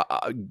fucking say,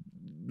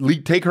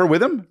 take her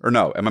with him? Or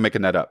no? Am I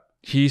making that up?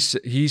 He's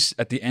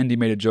at the end, he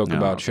made a joke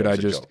about, should I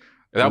just...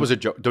 That was a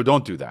joke.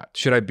 Don't do that.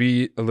 Should I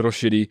be a little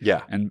shitty?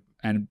 Yeah. And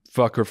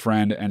fuck her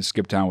friend and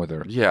skip town with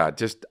her? Yeah,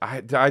 just,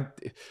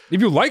 if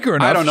you like her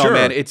enough, I don't know,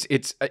 man. It's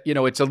it's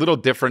a little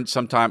different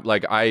sometimes.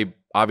 Like,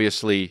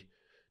 obviously...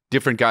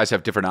 Different guys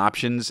have different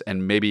options,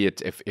 and maybe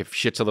if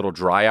shit's a little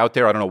dry out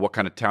there, I don't know what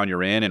kind of town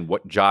you're in and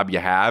what job you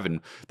have, and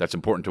that's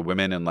important to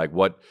women, and like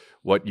what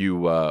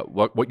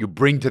you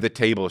bring to the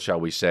table, shall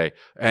we say?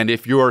 And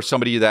if you're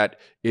somebody that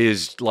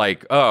is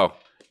like,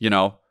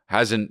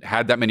 hasn't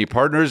had that many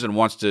partners and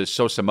wants to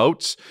sow some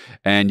oats,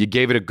 and you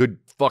gave it a good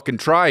fucking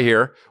try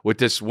here with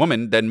this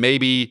woman, then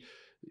maybe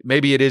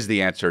it is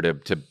the answer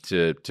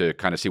to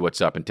kind of see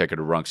what's up and take her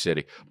to Runk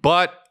City.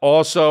 But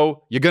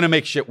also, you're going to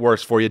make shit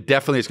worse for you.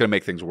 Definitely it's going to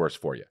make things worse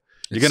for you.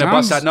 You're going to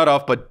bust that nut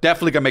off, but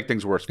definitely going to make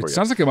things worse for you. It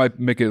sounds like it might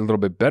make it a little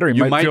bit better.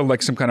 You might feel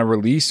like some kind of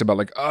release about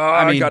like,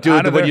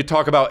 dude, when you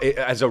talk about it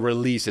as a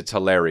release, it's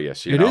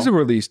hilarious. It is a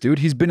release, dude.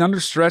 He's been under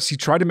stress. He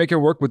tried to make it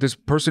work with this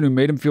person who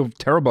made him feel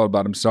terrible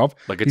about himself.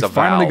 Like he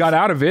finally got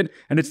out of it,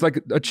 and it's like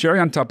a cherry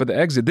on top of the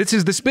exit. This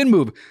is the spin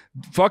move.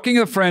 Fucking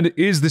a friend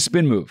is the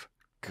spin move.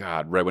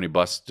 God, right when he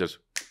busts, just...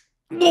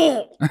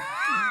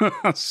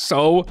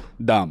 So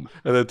dumb.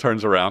 And then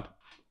turns around.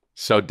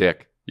 So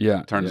dick.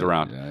 Yeah. Turns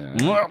around.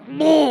 Yeah.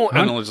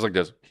 And then just like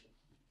this.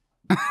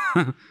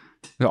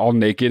 All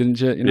naked and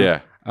shit, you know? Yeah.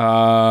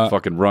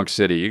 Fucking Runk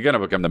City. You're going to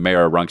become the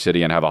mayor of Runk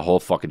City and have a whole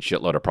fucking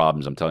shitload of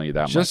problems. I'm telling you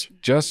that much.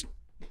 Just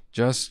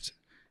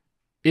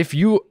if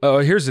you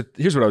here's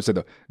what I would say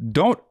though.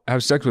 Don't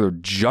have sex with her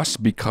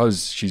just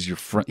because she's your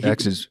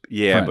ex's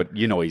friend. But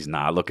you know he's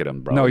not. Look at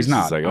him, bro. No, he's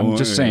not. Like, I'm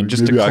just saying,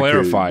 just to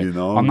clarify.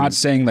 I'm not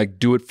saying like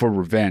do it for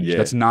revenge. Yeah.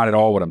 That's not at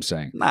all what I'm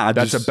saying. Nah,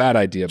 that's a bad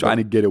idea. Trying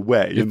to get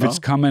away. If it's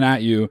coming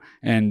at you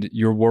and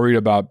you're worried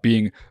about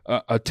being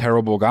a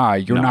terrible guy,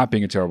 you're not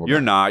being a terrible guy.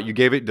 You're not. You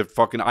gave it the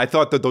fucking. I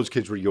thought that those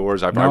kids were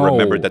yours. I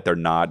remembered that they're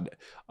not.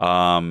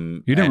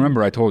 You didn't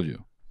remember? I told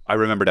you. I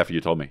remembered after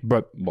you told me.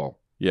 But well,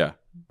 yeah,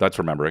 that's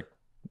remembering.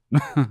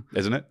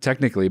 Isn't it?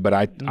 Technically,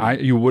 but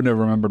you wouldn't have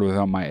remembered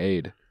without my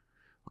aid.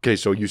 Okay,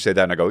 so you say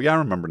that and I go, yeah, I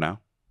remember now.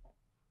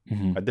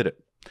 I did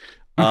it.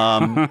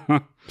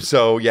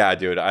 So yeah,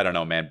 dude, I don't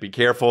know, man. Be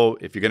careful.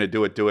 If you're gonna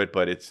do it,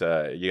 but it's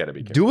you gotta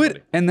be careful. Do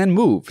it and then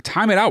move.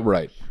 Time it out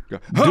right. Do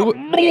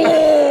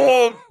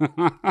it.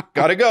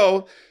 Gotta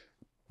go.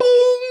 Boom.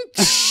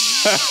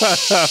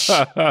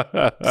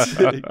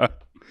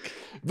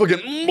 Looking,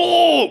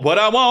 what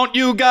I want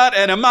you got,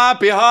 and it might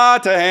be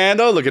hard to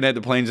handle. Looking at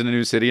the planes in the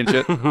new city and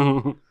shit.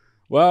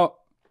 Well,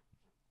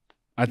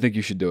 I think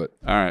you should do it.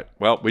 All right.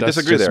 Well, we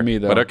disagree there. Me,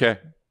 though. But okay.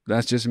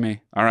 That's just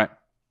me. All right. Do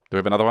we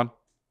have another one?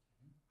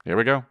 Here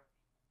we go.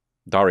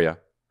 Daria.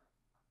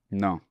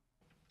 No.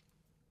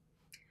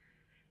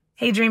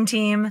 Hey, Dream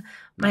Team.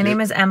 My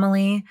name is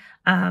Emily.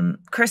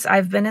 Chris,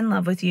 I've been in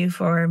love with you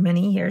for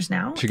many years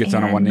now. She gets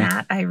on one knee.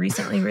 Matt, I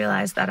recently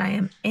realized that I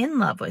am in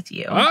love with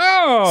you.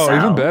 Oh, so,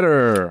 even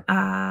better.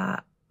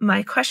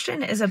 My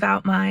question is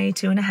about my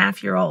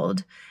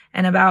 2.5-year-old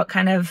and about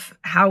kind of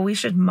how we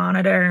should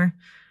monitor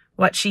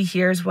what she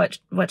hears, what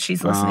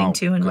she's listening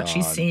to, and what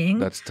she's seeing.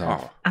 That's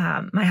tough.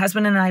 My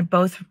husband and I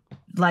both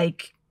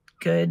like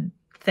good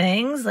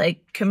things,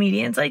 like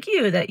comedians like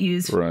you that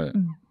use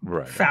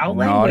foul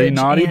language,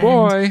 naughty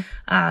boy,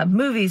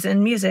 movies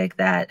and music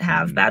that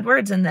have bad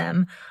words in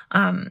them.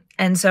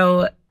 And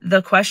so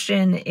the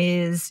question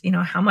is,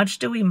 how much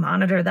do we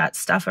monitor that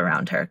stuff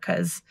around her?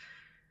 Because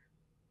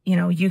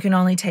you can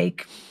only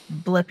take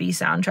Blippi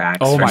soundtracks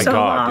for so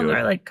long, dude.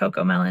 Or like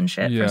Coco Melon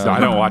shit. Yeah. For so long. I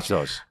don't watch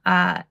those.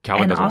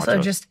 And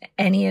also just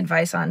any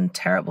advice on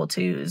Terrible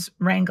 2's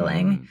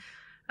wrangling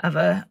of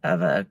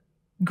a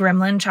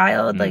gremlin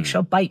child. Like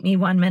she'll bite me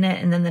one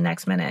minute and then the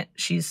next minute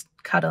she's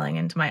cuddling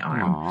into my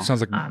arm. Aww. Sounds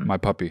like my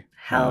puppy.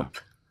 Help.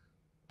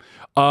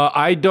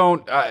 I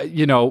don't,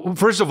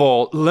 first of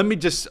all, let me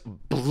just,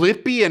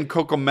 Blippi and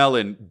Coco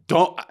Melon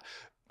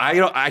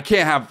I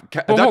can't have.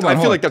 I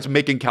feel like that's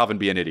making Calvin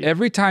be an idiot.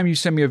 Every time you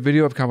send me a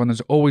video of Calvin,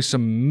 there's always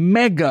some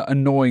mega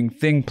annoying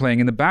thing playing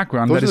in the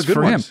background that is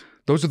for him.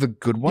 Those are the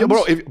good ones. Yeah,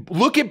 bro.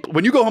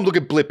 When you go home, look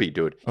at Blippi,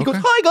 dude. He goes,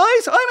 "Hi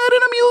guys, I'm at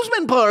an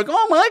amusement park.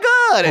 Oh my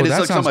god!" And it's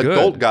like some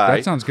adult guy.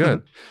 That sounds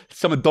good.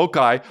 Some adult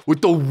guy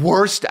with the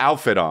worst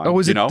outfit on. Oh,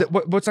 is it?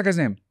 What's that guy's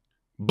name?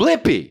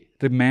 Blippi.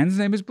 The man's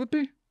name is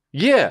Blippi.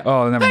 Yeah.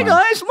 Oh, never mind. Hey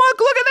guys,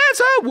 look at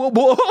this.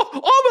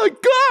 Oh my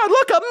god,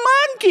 look, a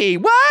monkey.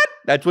 What?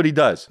 That's what he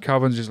does.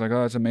 Calvin's just like,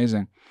 oh, that's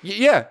amazing.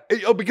 Yeah.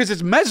 because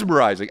it's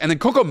mesmerizing. And then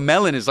Coco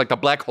Melon is like the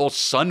Black Hole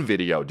Sun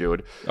video,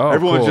 dude. Oh,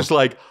 everyone's just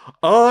like,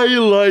 I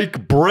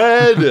like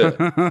bread.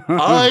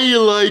 I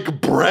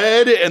like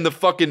bread. And the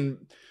fucking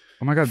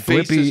oh my god,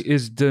 Blippi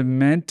is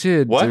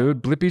demented,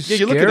 dude. Blippi's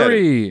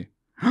scary.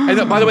 And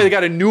then, by the way, they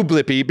got a new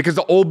Blippi because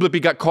the old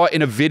Blippi got caught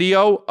in a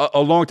video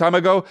a long time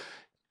ago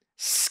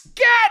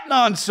scatting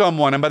on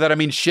someone. And by that I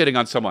mean shitting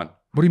on someone.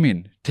 What do you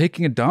mean?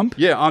 Taking a dump?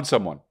 Yeah, on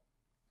someone.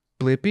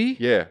 Blippi?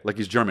 Yeah, like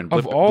he's German.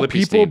 Of all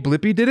people,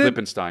 Blippi did it?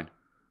 Blippenstein.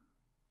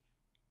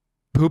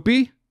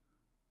 Poopy?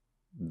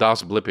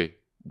 Das Blippi.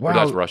 Wow. Or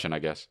that's Russian, I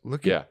guess.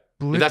 Look at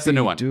Blippi, that's the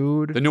new one.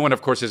 Dude. The new one,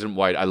 of course, isn't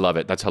white. I love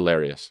it. That's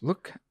hilarious.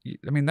 Look,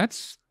 I mean,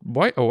 that's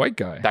a white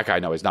guy. That guy,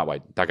 no, he's not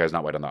white. That guy's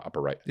not white on the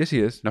upper right. Yes,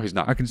 he is. No, he's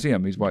not. I can see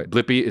him. He's white.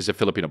 Blippi is a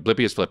Filipino.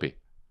 Blippi is Flippy.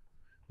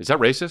 Is that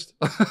racist?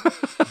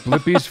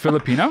 Blippi's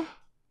Filipino?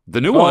 The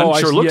new one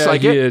looks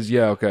like it. He is.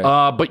 Yeah, okay.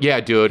 But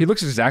yeah, dude. He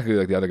looks exactly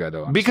like the other guy,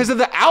 though. Honestly. Because of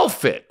the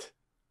outfit.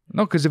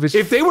 No, because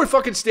if they were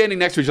fucking standing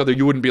next to each other,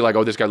 you wouldn't be like,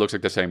 oh, this guy looks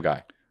like the same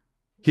guy.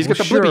 He's got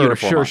the Blippi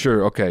uniform.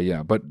 Sure. Okay,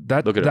 yeah. But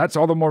that's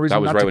all the more reason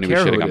that was not right to when he care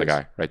was shitting on the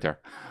guy right there.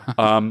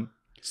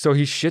 So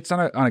he shits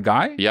on a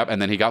guy? Yep,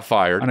 and then he got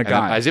fired. On a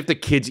guy. As if the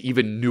kids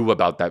even knew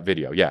about that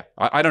video. Yeah.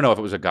 I don't know if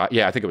it was a guy.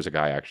 Yeah, I think it was a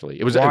guy, actually.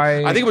 It was.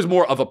 I think it was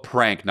more of a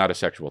prank, not a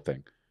sexual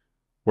thing.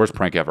 Worst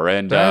prank ever.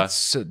 And hi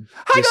guys!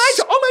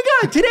 Oh my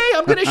god! Today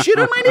I'm gonna shit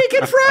on my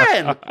naked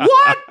friend.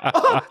 What?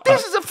 Oh,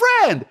 this is a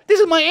friend. This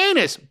is my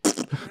anus.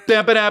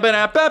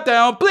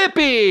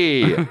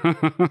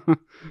 Blippi.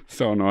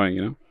 So annoying,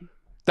 you know.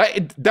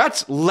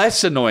 That's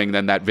less annoying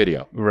than that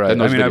video. Right.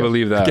 I mean, I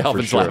believe that.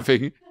 Calvin's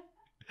laughing.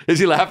 Is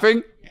he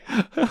laughing?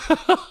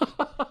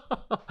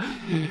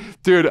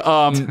 Dude,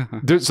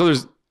 so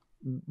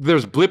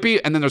there's Blippi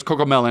and then there's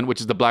Coco Melon,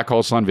 which is the Black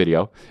Hole Sun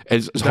video.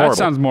 It's horrible. That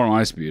sounds more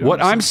my speed. What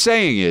I'm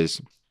saying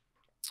is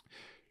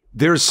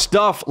there's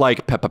stuff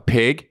like Peppa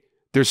Pig.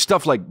 There's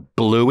stuff like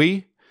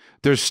Bluey.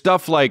 There's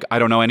stuff like, I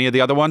don't know any of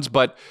the other ones,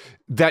 but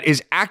that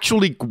is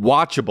actually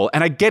watchable.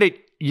 And I get it.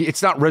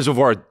 It's not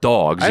Reservoir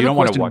Dogs. You don't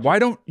want to watch. Why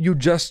don't you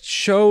just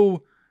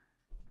show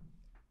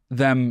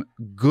them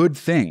good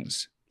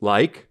things?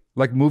 Like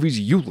like movies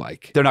you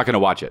like. They're not going to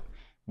watch it.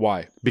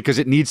 Why? Because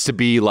it needs to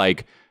be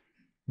like,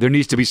 there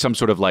needs to be some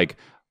sort of like,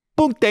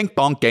 boom, dang,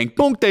 bonk, gang,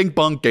 boom, dang,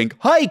 bonk, gang.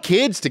 Hi,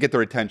 kids, to get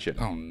their attention.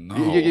 Oh, no.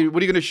 What are you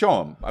going to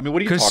show them? I mean,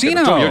 what are you Casino.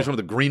 talking about? You're showing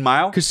them the Green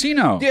Mile?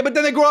 Casino. Yeah, but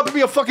then they grow up and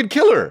be a fucking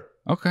killer.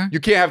 Okay. You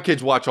can't have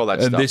kids watch all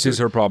that stuff. This is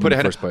her problem in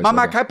the first place.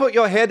 Mama, can I put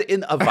your head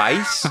in a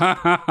vice?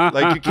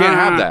 Like, you can't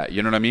have that.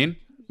 You know what I mean?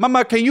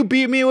 Mama, can you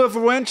beat me with a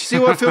wrench? See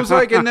what it feels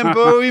like? And then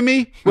bury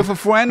me with a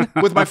friend,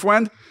 with my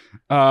friend?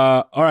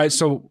 All right,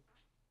 so...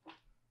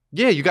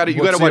 Yeah, you got to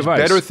watch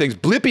better things.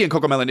 Blippi and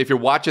Cocomelon, if you're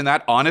watching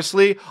that,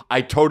 honestly, I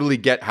totally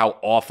get how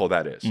awful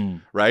that is,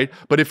 right?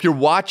 But if you're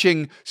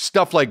watching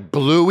stuff like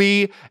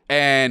Bluey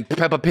and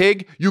Peppa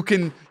Pig, you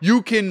can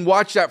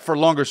watch that for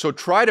longer. So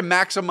try to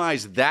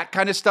maximize that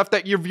kind of stuff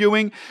that you're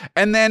viewing.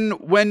 And then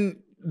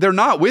when they're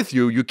not with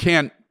you, you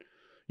can't,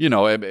 you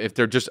know, if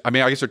they're just, I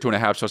mean, I guess they're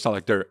 2.5, so it's not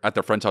like they're at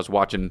their friend's house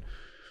watching,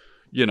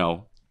 you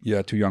know.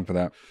 Yeah, too young for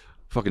that.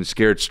 Fucking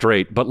Scared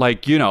Straight. But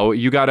like, you know,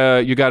 you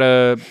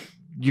gotta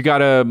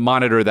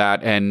monitor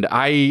that. And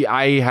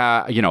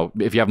you know,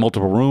 if you have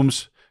multiple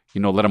rooms,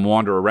 you know, let them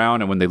wander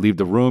around. And when they leave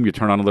the room, you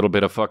turn on a little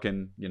bit of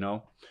fucking, you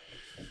know,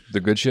 the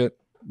good shit.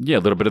 Yeah, a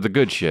little bit of the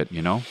good shit,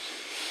 you know.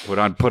 Put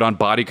on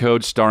Body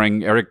Code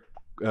starring Eric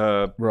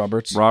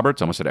Roberts. I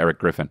almost said Eric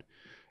Griffin.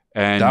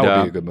 And that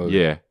would be a good movie.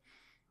 Yeah.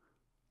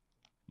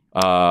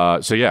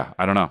 So yeah,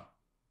 I don't know.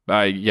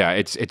 Yeah,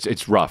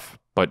 it's rough,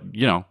 but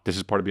you know, this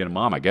is part of being a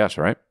mom, I guess,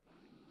 right?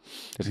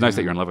 It's nice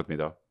that you're in love with me,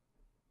 though.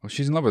 Well,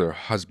 she's in love with her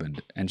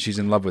husband, and she's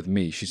in love with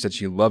me. She said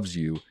she loves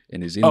you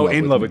and is in love with me. Oh,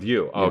 in love with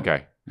you. Oh,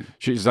 okay.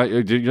 She's like,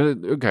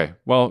 okay.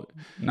 Well,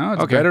 no,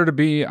 it's better to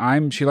be.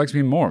 She likes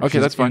me more. Okay,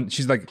 that's fine.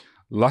 She's like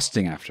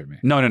lusting after me.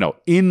 No.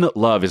 In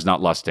love is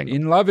not lusting.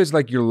 In love is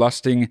like you're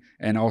lusting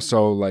and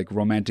also like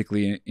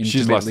romantically.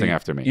 She's lusting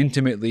after me.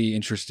 Intimately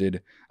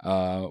interested.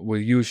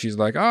 With you, she's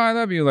like, oh, I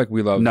love you. Like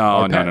we love.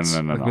 No.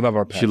 Like, we love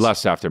our pets. She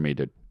lusts after me,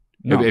 dude.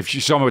 No. If she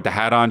saw me with the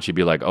hat on, she'd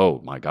be like,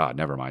 "Oh my god,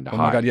 never mind." Oh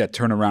my god, yeah,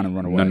 turn around and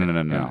run away.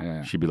 No.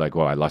 Yeah. She'd be like,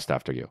 "Well, I lust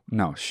after you."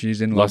 No,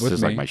 she's in love with me. Lust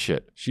is like my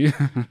shit. She's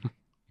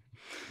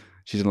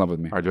in love with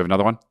me. All right, do we have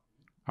another one?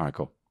 All right,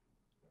 cool.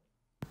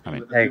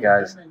 Hey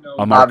guys,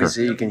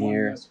 obviously you can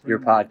hear your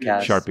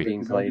podcast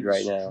being played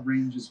right now,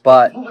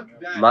 but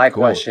my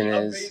question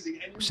is,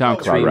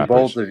 between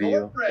both of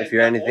you, if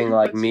you're anything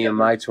like me and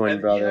my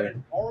twin brother,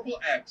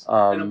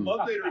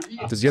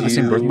 does he have the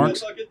same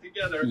birthmarks?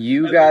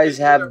 You guys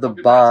have the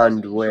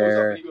bond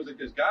where,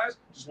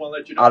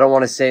 I don't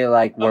want to say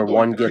like where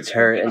one gets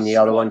hurt and the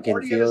other one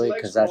can feel it,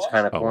 because that's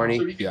kind of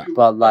corny,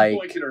 but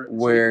like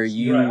where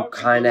you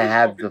kind of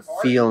have the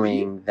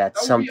feeling that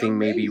something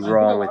may be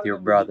wrong with your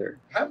brother,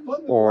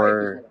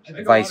 or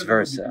vice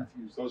versa.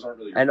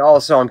 And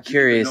also I'm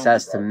curious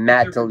as to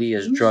Matt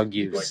D'Alia's drug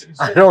use.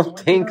 I don't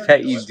think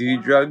that you do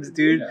drugs,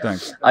 dude.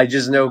 Thanks. I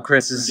just know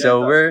Chris is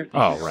sober.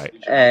 Oh, right.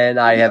 And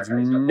I have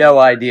no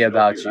idea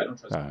about you.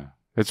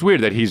 It's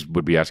weird that he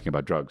would be asking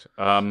about drugs.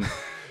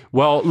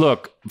 Well,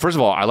 look, first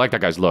of all, I like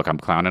that guy's look. I'm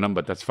clowning him,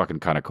 but that's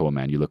fucking kind of cool,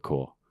 man. You look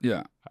cool.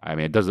 Yeah. I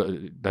mean, it does.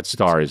 That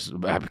star is,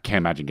 I can't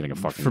imagine getting a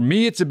fucking. For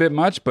me, it's a bit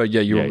much, but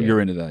yeah,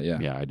 you're into that. Yeah.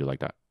 Yeah, I do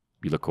like that.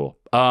 You look cool.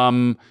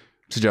 So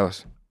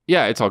jealous.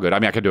 Yeah, it's all good. I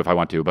mean, I could do it if I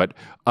want to, but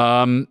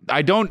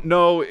I don't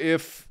know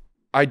if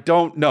I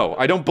don't know.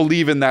 I don't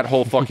believe in that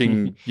whole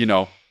fucking, you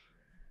know,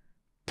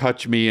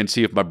 touch me and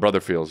see if my brother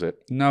feels it.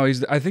 No,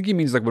 I think he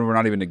means like when we're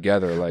not even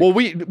together. Like, well,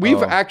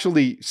 we've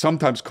actually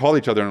sometimes call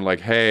each other and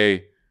like,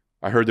 hey,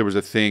 I heard there was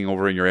a thing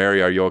over in your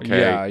area. Are you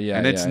okay? Yeah.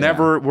 And it's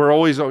never. We're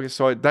always okay.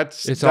 So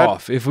it's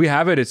off. If we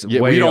have it, it's way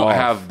off. We don't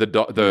have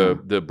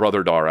the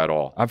brother dar at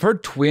all. I've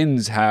heard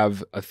twins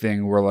have a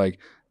thing where like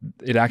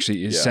it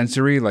actually is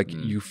sensory. Like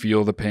you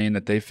feel the pain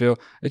that they feel.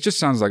 It just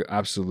sounds like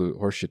absolute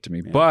horseshit to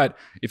me. Yeah. But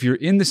if you're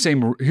in the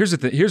same, here's the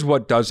thing. Here's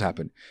what does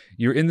happen.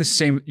 You're in the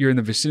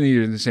vicinity.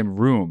 You're in the same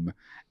room,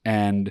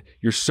 and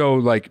you're so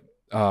like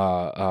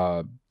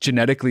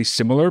genetically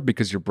similar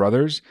because you're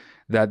brothers.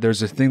 That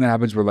there's a thing that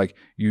happens where like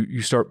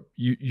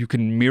you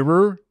can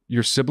mirror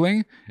your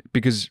sibling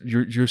because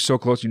you're so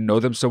close, you know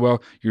them so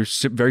well, you're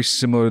very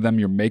similar to them,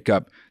 your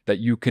makeup, that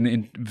you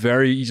can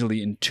very easily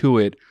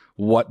intuit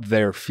what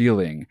they're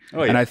feeling.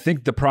 Oh, yeah. And I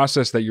think the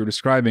process that you're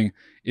describing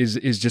is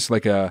just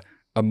like a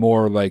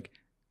more like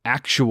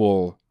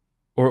actual,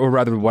 or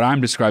rather what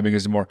I'm describing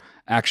is a more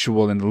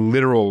actual and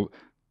literal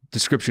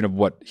description of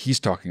what he's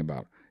talking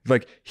about.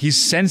 Like he's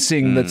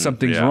sensing that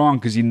something's wrong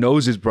because he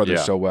knows his brother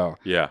so well.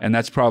 Yeah. And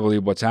that's probably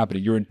what's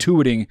happening. You're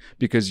intuiting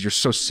because you're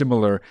so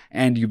similar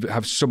and you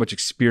have so much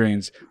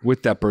experience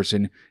with that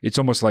person. It's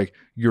almost like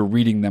you're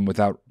reading them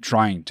without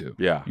trying to.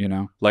 Yeah. You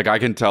know? Like I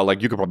can tell,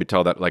 like you could probably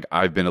tell that like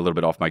I've been a little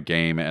bit off my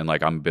game and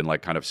like I've been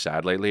like kind of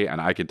sad lately.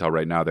 And I can tell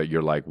right now that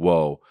you're like,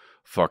 whoa,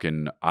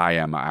 fucking I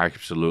am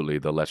absolutely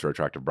the lesser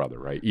attractive brother,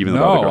 right? Even though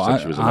the other girl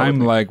said she was in love with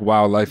me. I'm like,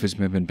 wow, life is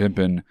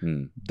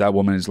pimpin'. That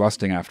woman is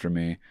lusting after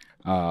me.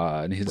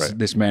 And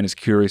this man is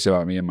curious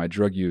about me and my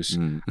drug use.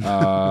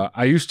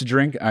 I used to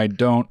drink. I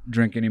don't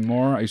drink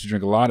anymore. I used to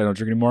drink a lot. I don't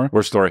drink anymore.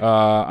 Worst story.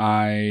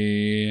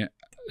 I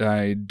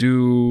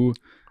do.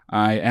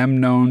 I am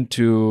known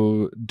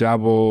to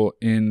dabble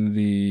in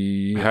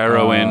the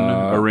heroin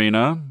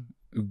arena.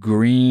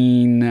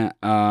 Green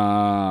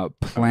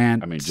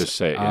plant. I mean, just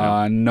say it. You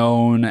know?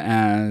 Known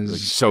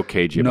as so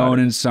cagey. Known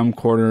in some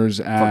quarters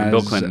as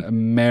Bill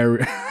Clinton.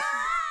 Mary.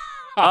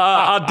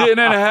 I didn't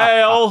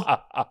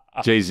inhale.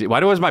 Jay-Z. Why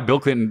was my Bill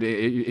Clinton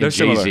They're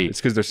similar. It's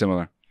because they're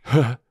similar.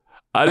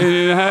 I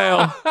didn't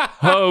inhale.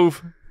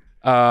 Hove.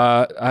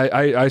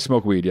 I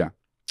smoke weed. Yeah.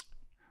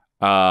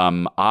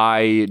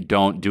 I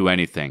don't do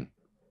anything.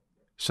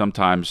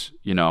 Sometimes,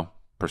 you know,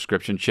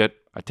 prescription shit.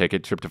 I take a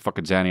trip to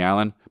fucking Zanny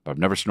Island, but I've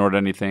never snorted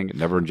anything,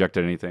 never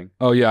injected anything.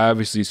 Oh yeah,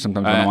 obviously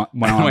sometimes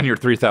when you're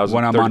 3,000,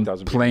 when I'm on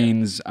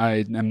planes,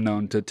 I am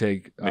known to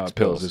take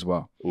pills as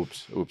well.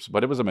 Oops.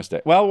 But it was a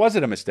mistake. Well, was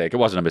it a mistake? It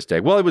wasn't a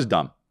mistake. Well, it was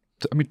dumb.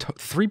 I mean,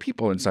 3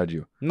 people inside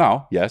you.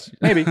 No. Yes.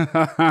 Maybe.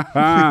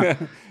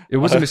 It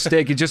was a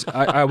mistake. It just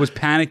I was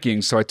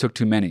panicking, so I took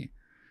too many.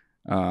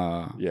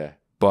 Yeah.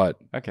 But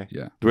okay.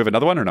 Yeah. Do we have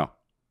another one or no?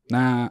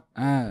 Nah.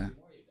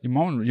 You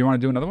want to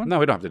do another one? No,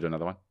 we don't have to do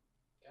another one.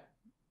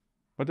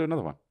 We'll do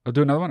another one. I'll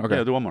do another one? Okay.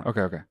 Yeah, do one more.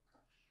 Okay.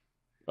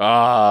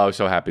 Oh,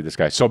 so happy this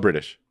guy. So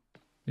British.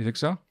 You think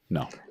so?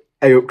 No.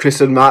 Hey up, Chris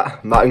and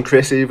Matt and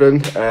Chris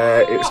even.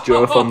 It's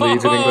Joe from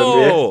Leeds in England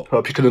here.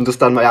 Hope you can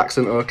understand my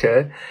accent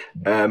okay.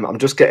 I'm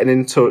just getting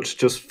in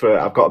touch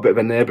I've got a bit of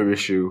a neighbour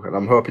issue and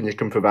I'm hoping you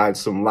can provide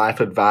some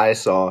life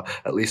advice or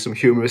at least some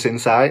humorous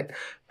insight.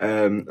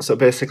 So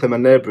basically my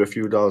neighbour a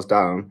few doors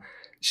down,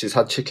 she's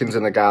had chickens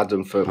in the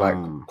garden for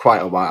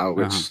quite a while,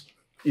 which...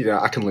 You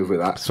know, I can live with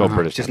that. So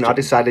British. She's now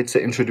decided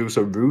to introduce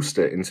a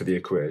rooster into the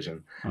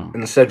equation.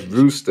 And said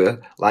rooster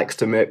likes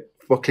to make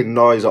fucking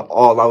noise at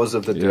all hours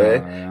of the day.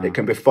 Yeah. It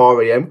can be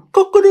 4 a.m.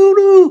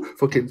 Cock-a-doodle.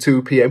 Fucking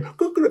 2 p.m.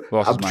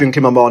 I'm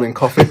drinking my morning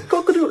coffee.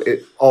 Cock-a-doodle.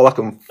 All I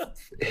can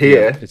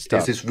hear is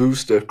this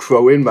rooster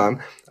crowing,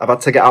 man. I've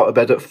had to get out of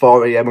bed at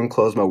 4 a.m. and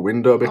close my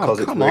window because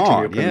it's waking me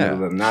up in the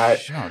middle of the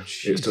night.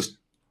 It's just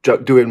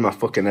doing my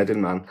fucking head in,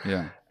 man.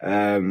 Yeah.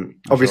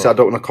 Obviously I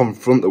don't want to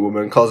confront the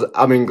woman because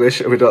I'm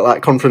English and we don't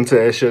like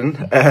confrontation,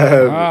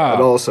 and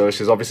also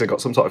she's obviously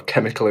got some sort of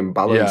chemical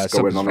imbalance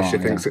going on if she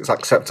thinks it's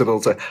acceptable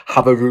to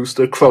have a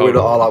rooster crowing at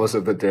all hours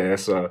of the day.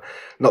 So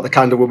not the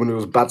kind of woman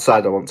whose bad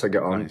side I want to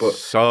get on, but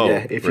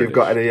if you've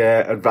got any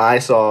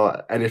advice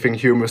or anything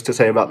humorous to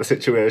say about the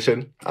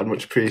situation, I'd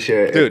much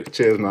appreciate it. Dude,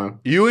 cheers, man.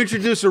 You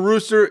introduce a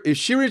rooster. If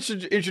she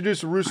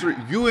introduce a rooster,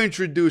 you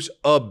introduce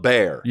a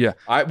bear. Yeah.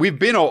 We've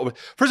been all,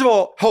 first of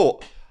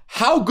all,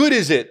 how good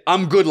is it?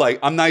 I'm good. Like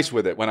I'm nice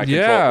with it when I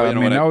control. Yeah, I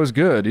mean that was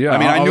good. Yeah, I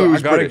mean I knew he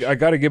was British. I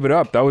got to give it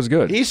up. That was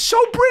good. He's so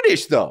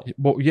British though.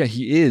 Well, yeah,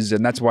 he is,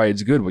 and that's why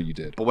it's good what you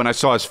did. But when I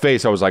saw his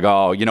face, I was like,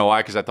 oh, you know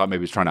why? Because I thought maybe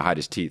he was trying to hide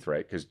his teeth,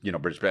 right? Because you know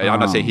British. I'm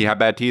not saying he had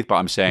bad teeth, but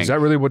I'm saying is that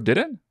really what did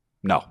it?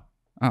 No.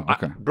 Oh,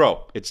 okay,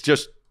 bro. It's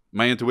just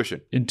my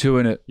intuition. Into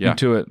it,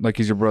 like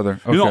he's your brother.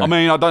 Okay. You know what I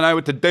mean? I don't know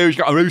what to do. He's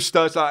got a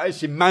rooster. It's like,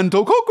 it's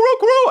mental.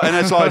 And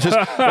it's like, just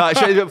like,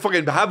 she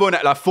fucking have one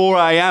at like 4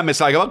 a.m. It's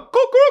like,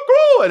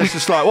 and it's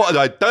just like, what do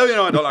I do? You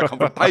know, I don't like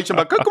confrontation,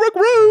 but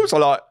so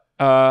like.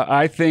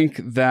 I think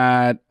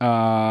that,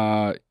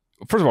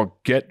 first of all,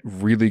 get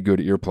really good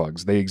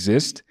earplugs. They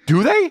exist.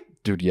 Do they?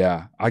 Dude,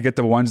 yeah. I get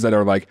the ones that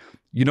are like,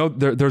 you know,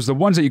 there's the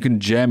ones that you can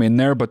jam in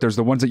there, but there's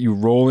the ones that you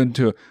roll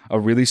into a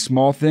really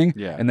small thing,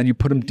 and then you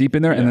put them deep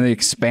in there, and then they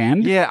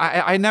expand. Yeah,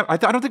 I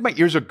don't think my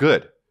ears are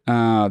good.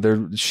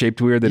 They're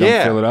shaped weird. They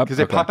don't fill it up because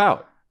they pop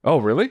out. Oh,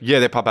 really? Yeah,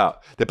 they pop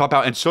out.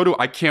 And so do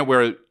I. Can't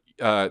wear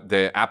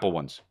the Apple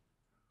ones.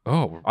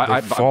 Oh,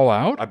 I fall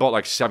out. I bought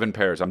like 7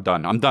 pairs. I'm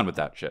done. I'm done with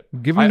that shit.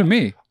 Give them to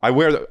me. I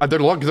wear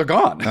they're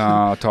gone.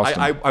 Toss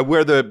them. I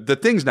wear the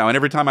things now, and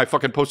every time I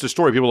fucking post a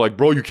story, people are like,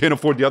 "Bro, you can't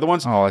afford the other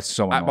ones." Oh, that's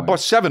so annoying. I bought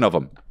 7 of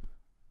them.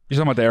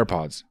 You're talking about the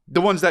AirPods.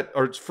 The ones that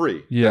are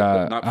free.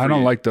 Yeah, not free. I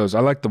don't like those.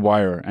 I like the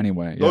wire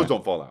anyway. Those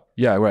don't fall out.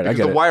 Yeah, right. Because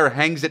I get the wire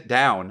hangs it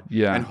down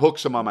and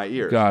hooks them on my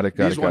ears. Got it.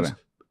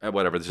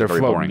 Whatever. This They're is very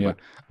floating, boring.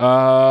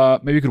 Yeah.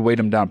 Maybe you could weight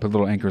them down, put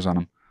little anchors on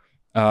them.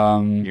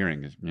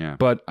 Earrings, yeah.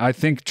 But I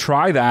think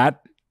try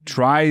that.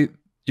 Try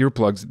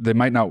earplugs. They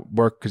might not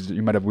work because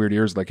you might have weird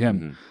ears like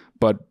him,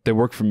 but they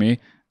work for me.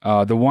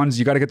 The ones,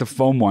 you got to get the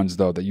foam ones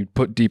though, that you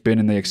put deep in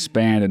and they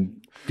expand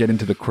and get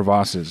into the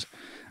crevasses.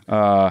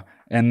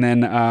 And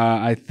then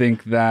I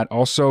think that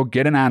also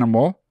get an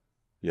animal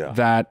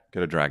that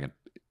get a dragon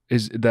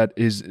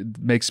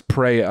makes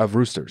prey of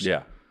roosters.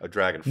 Yeah, a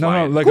dragon.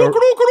 No, like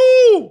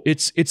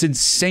it's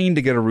insane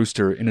to get a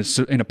rooster in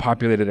a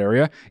populated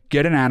area.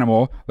 Get an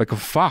animal like a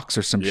fox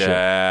or some shit.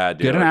 Yeah,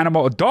 get an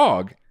animal, a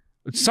dog.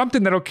 It's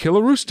something that'll kill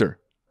a rooster.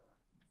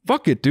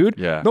 Fuck it, dude.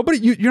 Yeah. Nobody,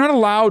 you're not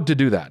allowed to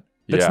do that.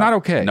 That's not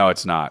okay. No,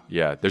 it's not.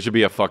 Yeah. There should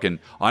be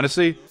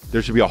honestly,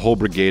 there should be a whole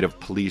brigade of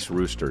police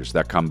roosters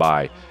that come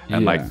by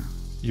and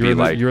you're in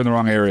the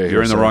wrong area.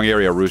 You're in the wrong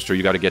area, rooster.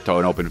 You got to get to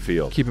an open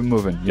field. Keep it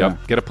moving. Yep. Yeah.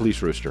 Get a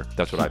police rooster.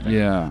 That's what I think.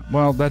 Yeah.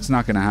 Well, that's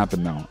not going to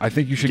happen though. I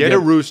think you should get a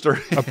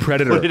rooster. A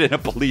predator. Put it in a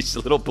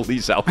little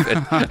police outfit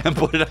and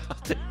put it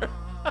out there.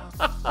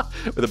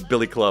 with a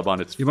billy club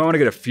on its. You might want to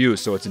get a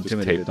fuse so it's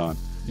intimidated. Taped on.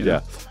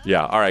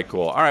 Yeah. All right,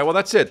 cool. All right, well,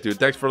 that's it, dude.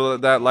 Thanks for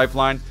that,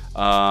 Lifeline.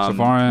 We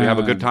have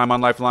a good time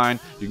on Lifeline.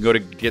 You can go to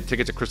get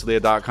tickets at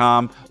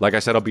chrisdelia.com. Like I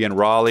said, I'll be in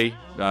Raleigh,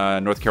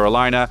 North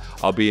Carolina.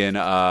 I'll be in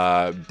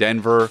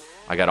Denver.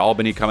 I got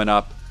Albany coming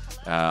up,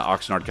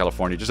 Oxnard,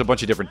 California. Just a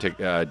bunch of different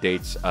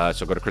dates.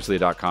 So go to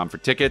chrisdelia.com for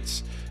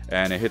tickets.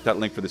 And I hit that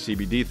link for the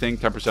CBD thing,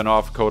 10%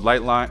 off, code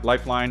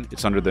Lifeline.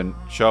 It's under the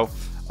show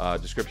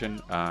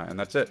description, and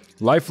that's it.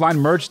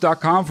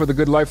 LifelineMerch.com for the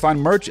good Lifeline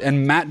merch,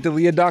 and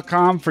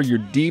MattDelia.com for your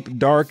deep,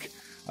 dark,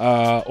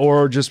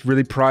 or just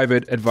really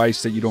private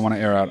advice that you don't want to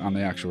air out on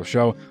the actual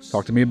show.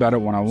 Talk to me about it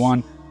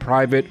one-on-one.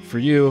 Private for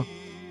you.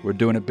 We're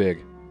doing it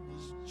big.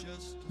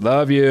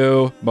 Love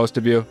you, most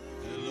of you.